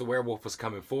since the werewolf was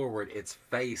coming forward, its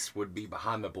face would be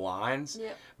behind the blinds,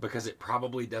 Yep. because it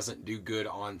probably doesn't do good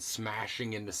on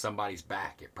smashing into somebody's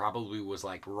back. It probably was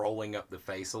like rolling up the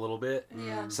face a little bit.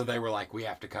 Yeah. So they were like, we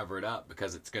have to cover it up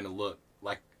because it's going to look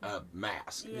like a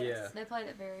mask. Yes. Yeah. They played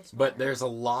it very smart. But there's a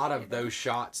lot of those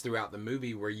shots throughout the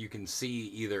movie where you can see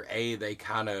either they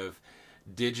kind of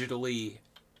digitally,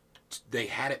 they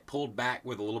had it pulled back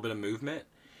with a little bit of movement,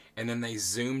 and then they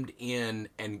zoomed in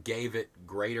and gave it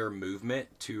greater movement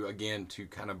to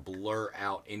kind of blur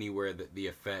out anywhere that the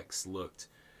effects looked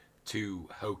too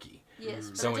hokey. Yes,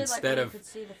 but So it did instead like when of- you could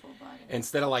see the full body.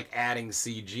 Instead of like adding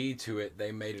CG to it,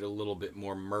 they made it a little bit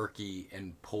more murky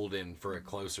and pulled in for a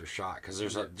closer shot, because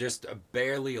there's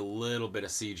barely a little bit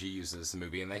of CG used in this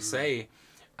movie, and they say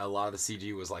a lot of the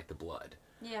CG was like the blood,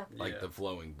 Yeah. like Yeah. the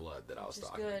flowing blood that I was Which is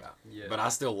talking good. about. Yeah. But I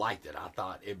still liked it. I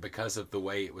thought because of the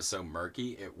way it was so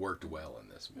murky, it worked well in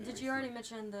this movie. Did you already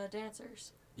mention the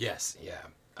dancers? Yes, yeah.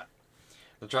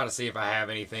 I'm trying to see if I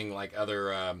have anything like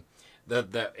other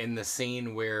the in the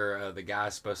scene where the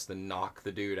guy's supposed to knock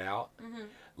the dude out. Mm-hmm.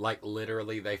 Like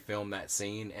literally, they filmed that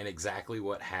scene, and exactly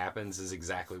what happens is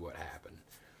exactly what happened.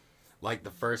 Like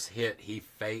the first hit, he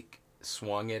fake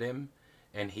swung at him,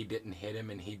 and he didn't hit him,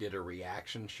 and he did a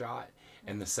reaction shot.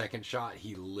 And the second shot,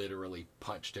 he literally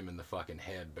punched him in the fucking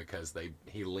head because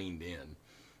he leaned in.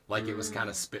 Like it was kind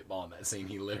of spitballing that scene.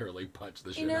 He literally punched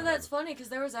the shit You know, out that's of him. funny because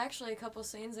there was actually a couple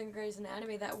scenes in Grey's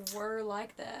Anatomy that were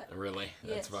like that. Really?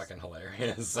 Yes. That's fucking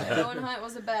hilarious. Like Owen Hunt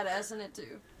was a badass in it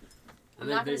too. I'm And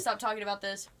not they- going to stop talking about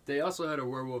this. They also had a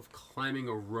werewolf climbing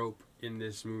a rope in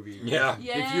this movie. Yeah.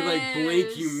 If you like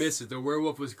blink, you Yes. miss it. The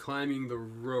werewolf was climbing the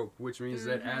rope, which means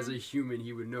that as Mm-hmm. a human,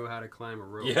 he would know how to climb a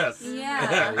rope. Yes.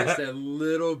 Yeah. It's that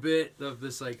little bit of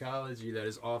the psychology that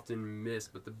is often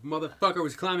missed. But the motherfucker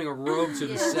was climbing a rope to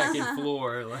the Yes. second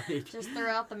floor. Like, Just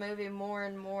throughout the movie, more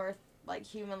and more like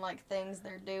human-like things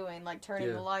they're doing, like turning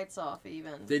Yeah. the lights off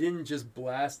even. they didn't just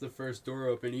blast the first door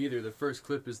open either. The first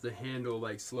clip is the handle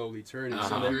like slowly turning, so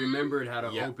Uh-huh. they remembered how to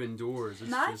Yeah. open doors.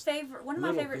 It's One just, of my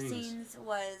little favorite things. scenes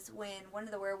was when one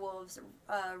of the werewolves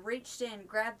reached in,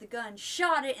 grabbed the gun,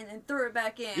 shot it, and then threw it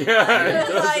back in. Yeah, It was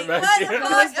throws like, it back what in. the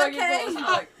That was fuck? fucking Okay. cool as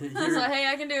fuck. He I was like, hey,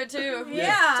 I can do it too.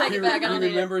 Yeah. Take it back, I He don't need it.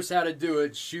 remembers how to do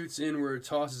it, shoots inward,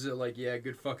 tosses it like, yeah,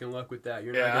 good fucking luck with that.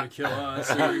 You're Yeah. not going to kill us.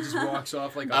 And he just walks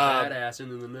off like a badass. badass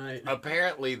into the night.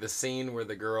 Apparently, the scene where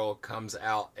the girl comes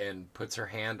out and puts her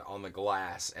hand on the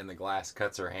glass and the glass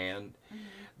cuts her hand,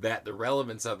 that the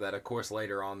relevance of that, of course,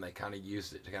 later on they kind of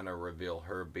used it to kind of reveal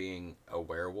her being a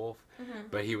werewolf.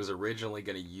 But he was originally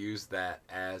going to use that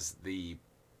as the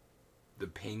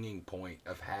pinging point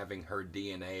of having her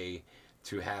DNA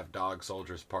to have Dog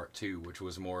Soldiers Part 2, which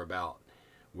was more about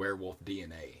werewolf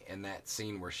DNA. And that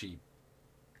scene where she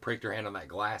pricked her hand on that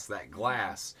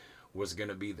glass was going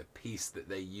to be the piece that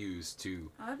they used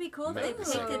to... Oh, it'd be cool if make they the picked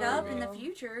second it up movie. in the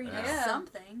future, Yeah.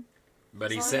 something. But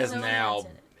As he long says as no now one's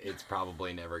in it. it's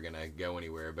probably never going to go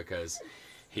anywhere because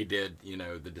he did,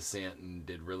 The Descent and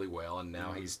did really well, and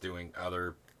now he's doing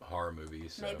other horror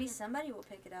movies. So. Maybe somebody will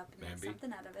pick it up and make Maybe.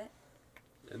 something out of it.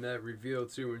 And that reveal,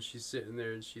 too, when she's sitting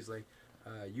there and she's like,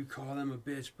 you call them a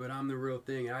bitch, but I'm the real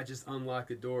thing. I just unlock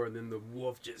the door, and then the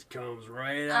wolf just comes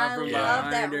right out I from love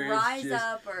behind that her. rise It's just,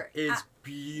 up or... it's It was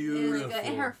beautiful. good.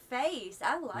 And her face.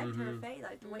 I liked her Mhm. face.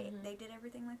 Like the way they did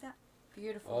everything like that.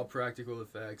 Beautiful. All practical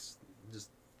effects,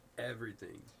 just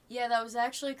everything. Yeah, that was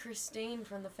actually Christine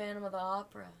from the Phantom of the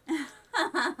Opera.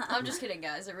 I'm just kidding,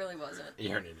 guys. It really wasn't.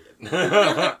 You're an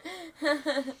idiot.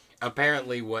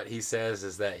 Apparently, what he says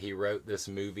is that he wrote this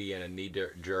movie in a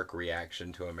knee-jerk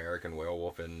reaction to American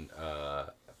Werewolf in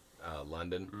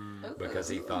London because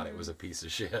he thought it was a piece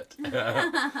of shit.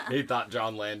 He thought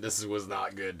John Landis was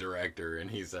not good director,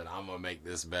 and he said, I'm going to make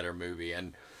this better movie.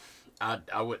 And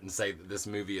I wouldn't say that this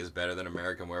movie is better than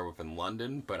American Werewolf in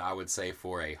London, but I would say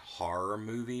for a horror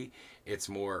movie, it's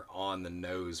more on the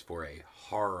nose for a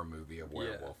horror movie of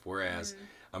werewolf. Whereas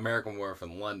American Werewolf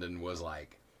in London was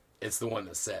like, it's the one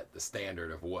that set the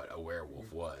standard of what a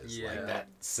werewolf was. Yeah. Like, that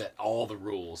set all the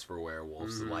rules for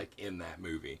werewolves, like, in that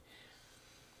movie.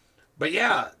 But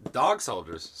yeah, Dog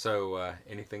Soldiers. So,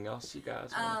 anything else you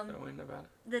guys want to throw in about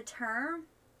it? The term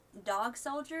dog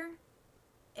soldier,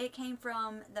 it came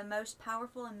from the most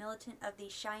powerful and militant of the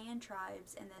Cheyenne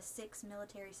tribes and the 6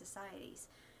 military societies.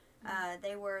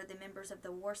 They were the members of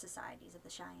the war societies of the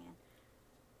Cheyenne.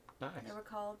 Nice. They were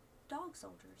called dog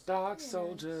soldiers. Dog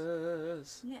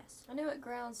Soldiers. Yes. I knew what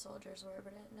ground soldiers were,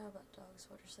 but I didn't know about dog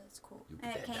soldiers, so that's cool. You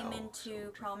And it that came dog into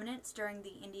soldier. prominence during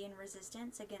the Indian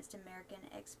resistance against American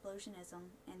explosionism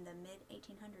in the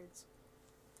mid-1800s.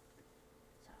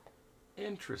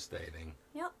 Interesting.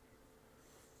 Yep.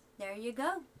 There you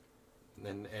go.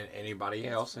 And anybody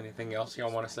else? Anything else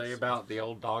y'all want to say about the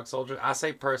old Dog Soldiers? I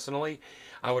say personally,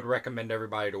 I would recommend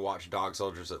everybody to watch Dog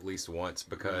Soldiers at least once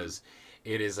because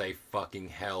it is a fucking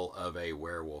hell of a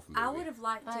werewolf movie. I would have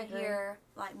liked I to agree. hear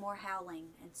like more howling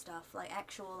and stuff, like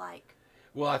actual like.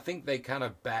 Well, I think they kind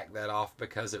of backed that off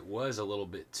because it was a little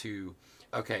bit too...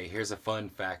 Okay, here's a fun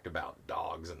fact about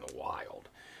dogs in the wild.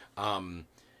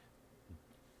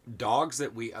 Dogs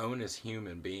that we own as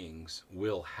human beings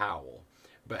will howl.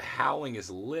 But howling is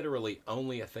literally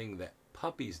only a thing that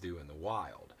puppies do in the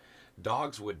wild.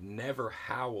 Dogs would never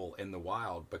howl in the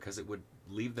wild because it would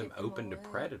leave them Keep them open to away.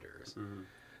 predators.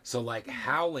 So, like,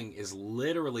 howling is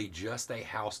literally just a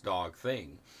house dog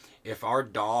thing. If our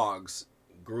dogs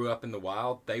grew up in the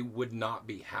wild, they would not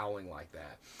be howling like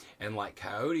that. And, like,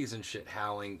 coyotes and shit,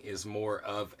 howling is more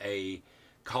of a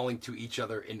calling to each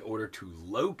other in order to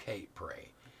locate prey.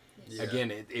 Yeah.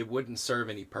 Again, it wouldn't serve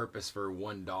any purpose for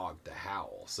one dog to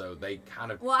howl, so they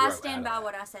kind of. Well, I grow stand out by of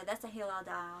what I said. That's a hill I'll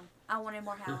die on. I wanted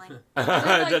more howling. I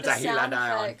that. like the That's a hill I sound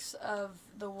die on. effects of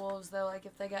the wolves, though, like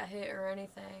if they got hit or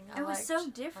anything. It was so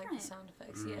Like different. the sound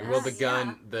effects, yeah. Well, the Yeah.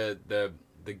 gun,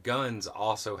 the guns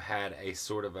also had a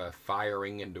sort of a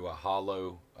firing into a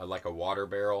hollow, like a water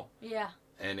barrel, Yeah.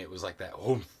 and it was like that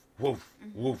woof, woof,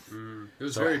 woof. It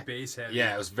was So very bass heavy.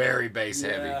 Yeah, it was very bass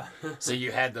Yeah. heavy. So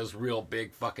you had those real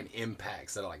big fucking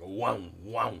impacts that are like whoom,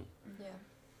 whoom. Yeah.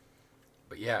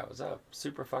 But yeah, it was a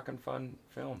super fucking fun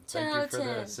film. 10 Thank out you of for the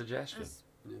 10. suggestion.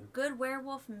 Good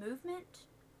werewolf movement.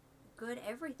 Good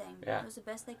everything. Yeah. It was the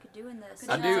best they could do in this.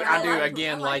 I job. do. I I do. liked-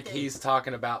 Again, I like liked it. he's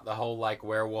talking about the whole like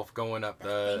werewolf going up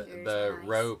The the fingers the were nice.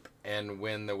 rope, and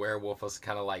when the werewolf was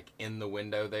kind of like in the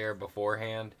window there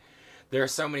beforehand. There are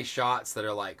so many shots that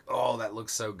are like, oh, that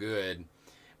looks so good,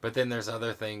 but then there's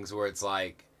other things where it's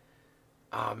like,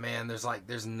 oh man,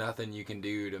 there's nothing you can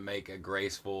do to make a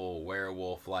graceful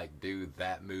werewolf like do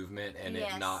that movement and it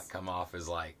Yes. not come off as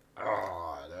like,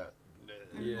 oh, that.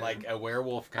 Yeah. Like a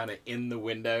werewolf kind of in the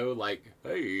window, like,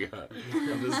 hey,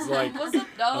 I'm just like, What's up,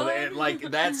 dog? like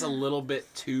that's a little bit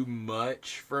too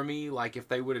much for me. Like if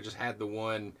they would have just had the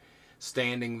one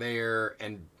standing there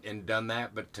and done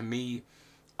that, but to me,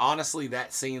 honestly,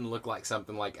 that scene looked like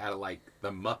something like out of like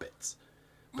the Muppets,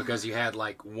 because you had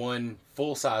like one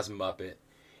full size Muppet,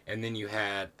 and then you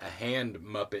had a hand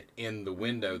Muppet in the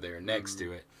window there next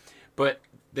to it. But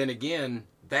then again,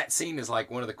 that scene is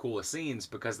like one of the coolest scenes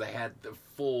because they had the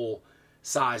full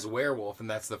size werewolf, and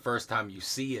that's the first time you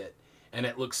see it, and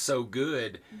it looks so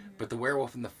good. But the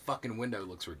werewolf in the fucking window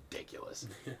looks ridiculous.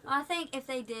 I think if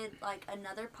they did like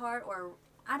another part, or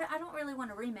I don't really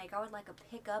want a remake. I would like a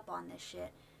pick up on this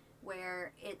shit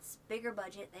where it's bigger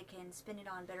budget. They can spend it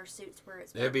on better suits where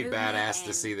it's. It'd be badass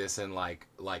to see this in like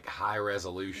high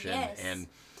resolution. Yes.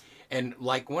 And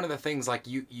like one of the things, like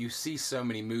you see so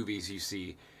many movies, you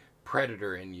see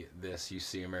Predator in this, you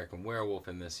see American Werewolf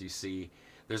in this, you see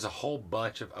there's a whole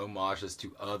bunch of homages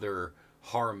to other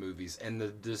horror movies, and The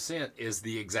Descent is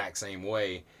the exact same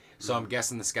way. So I'm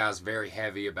guessing this guy's very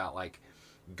heavy about like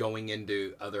going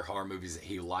into other horror movies that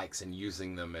he likes and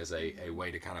using them as a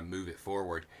way to kind of move it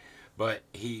forward. But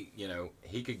he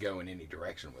could go in any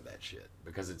direction with that shit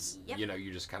because it's,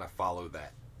 you just kind of follow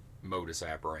that modus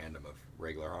operandum of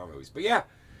regular horror movies. But yeah,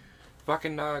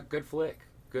 fucking good flick.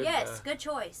 Good, good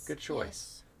choice. Good choice.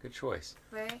 Yes. Good choice.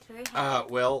 Very, very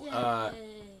happy.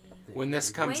 When this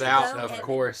comes Way to out, go, of Evan.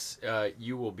 course,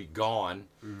 you will be gone.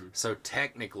 So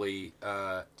technically,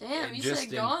 Damn, you just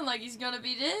said gone like he's gonna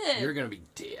be dead. you're gonna be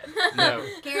dead. No,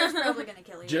 Gary's probably gonna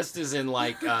kill you. just as in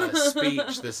like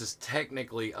speech, this is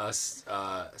technically us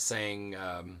saying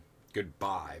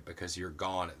goodbye because you're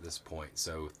gone at this point.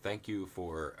 So thank you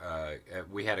for.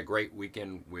 We had a great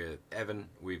weekend with Evan.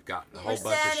 We've got a whole We're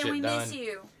bunch of sad shit and we done. miss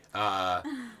you.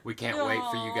 We can't wait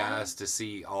for you Aw. guys to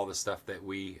see all the stuff that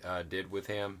we did with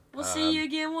him. We'll see you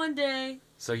again one day.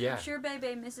 So yeah, I'm sure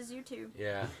Bebe misses you too.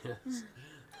 yeah.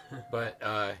 But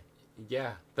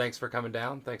yeah, thanks for coming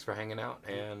down. Thanks for hanging out,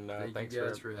 and Thank thanks you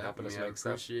guys for helping having us me. I make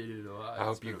stuff. appreciate it a lot. I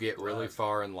hope It's you been a get really blast.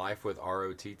 far in life with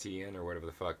ROTTN or whatever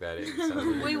the fuck that is.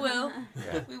 We will.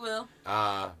 Yeah. We will.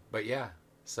 But yeah,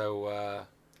 so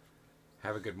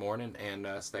have a good morning and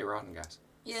stay rotten, guys.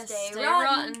 Yes, Stay stay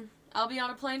rotten. rotten. I'll be on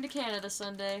a plane to Canada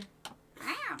Sunday.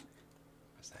 Ow. What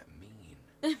does that mean?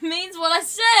 It means what I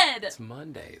said. It's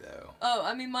Monday though. Oh,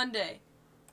 I mean Monday.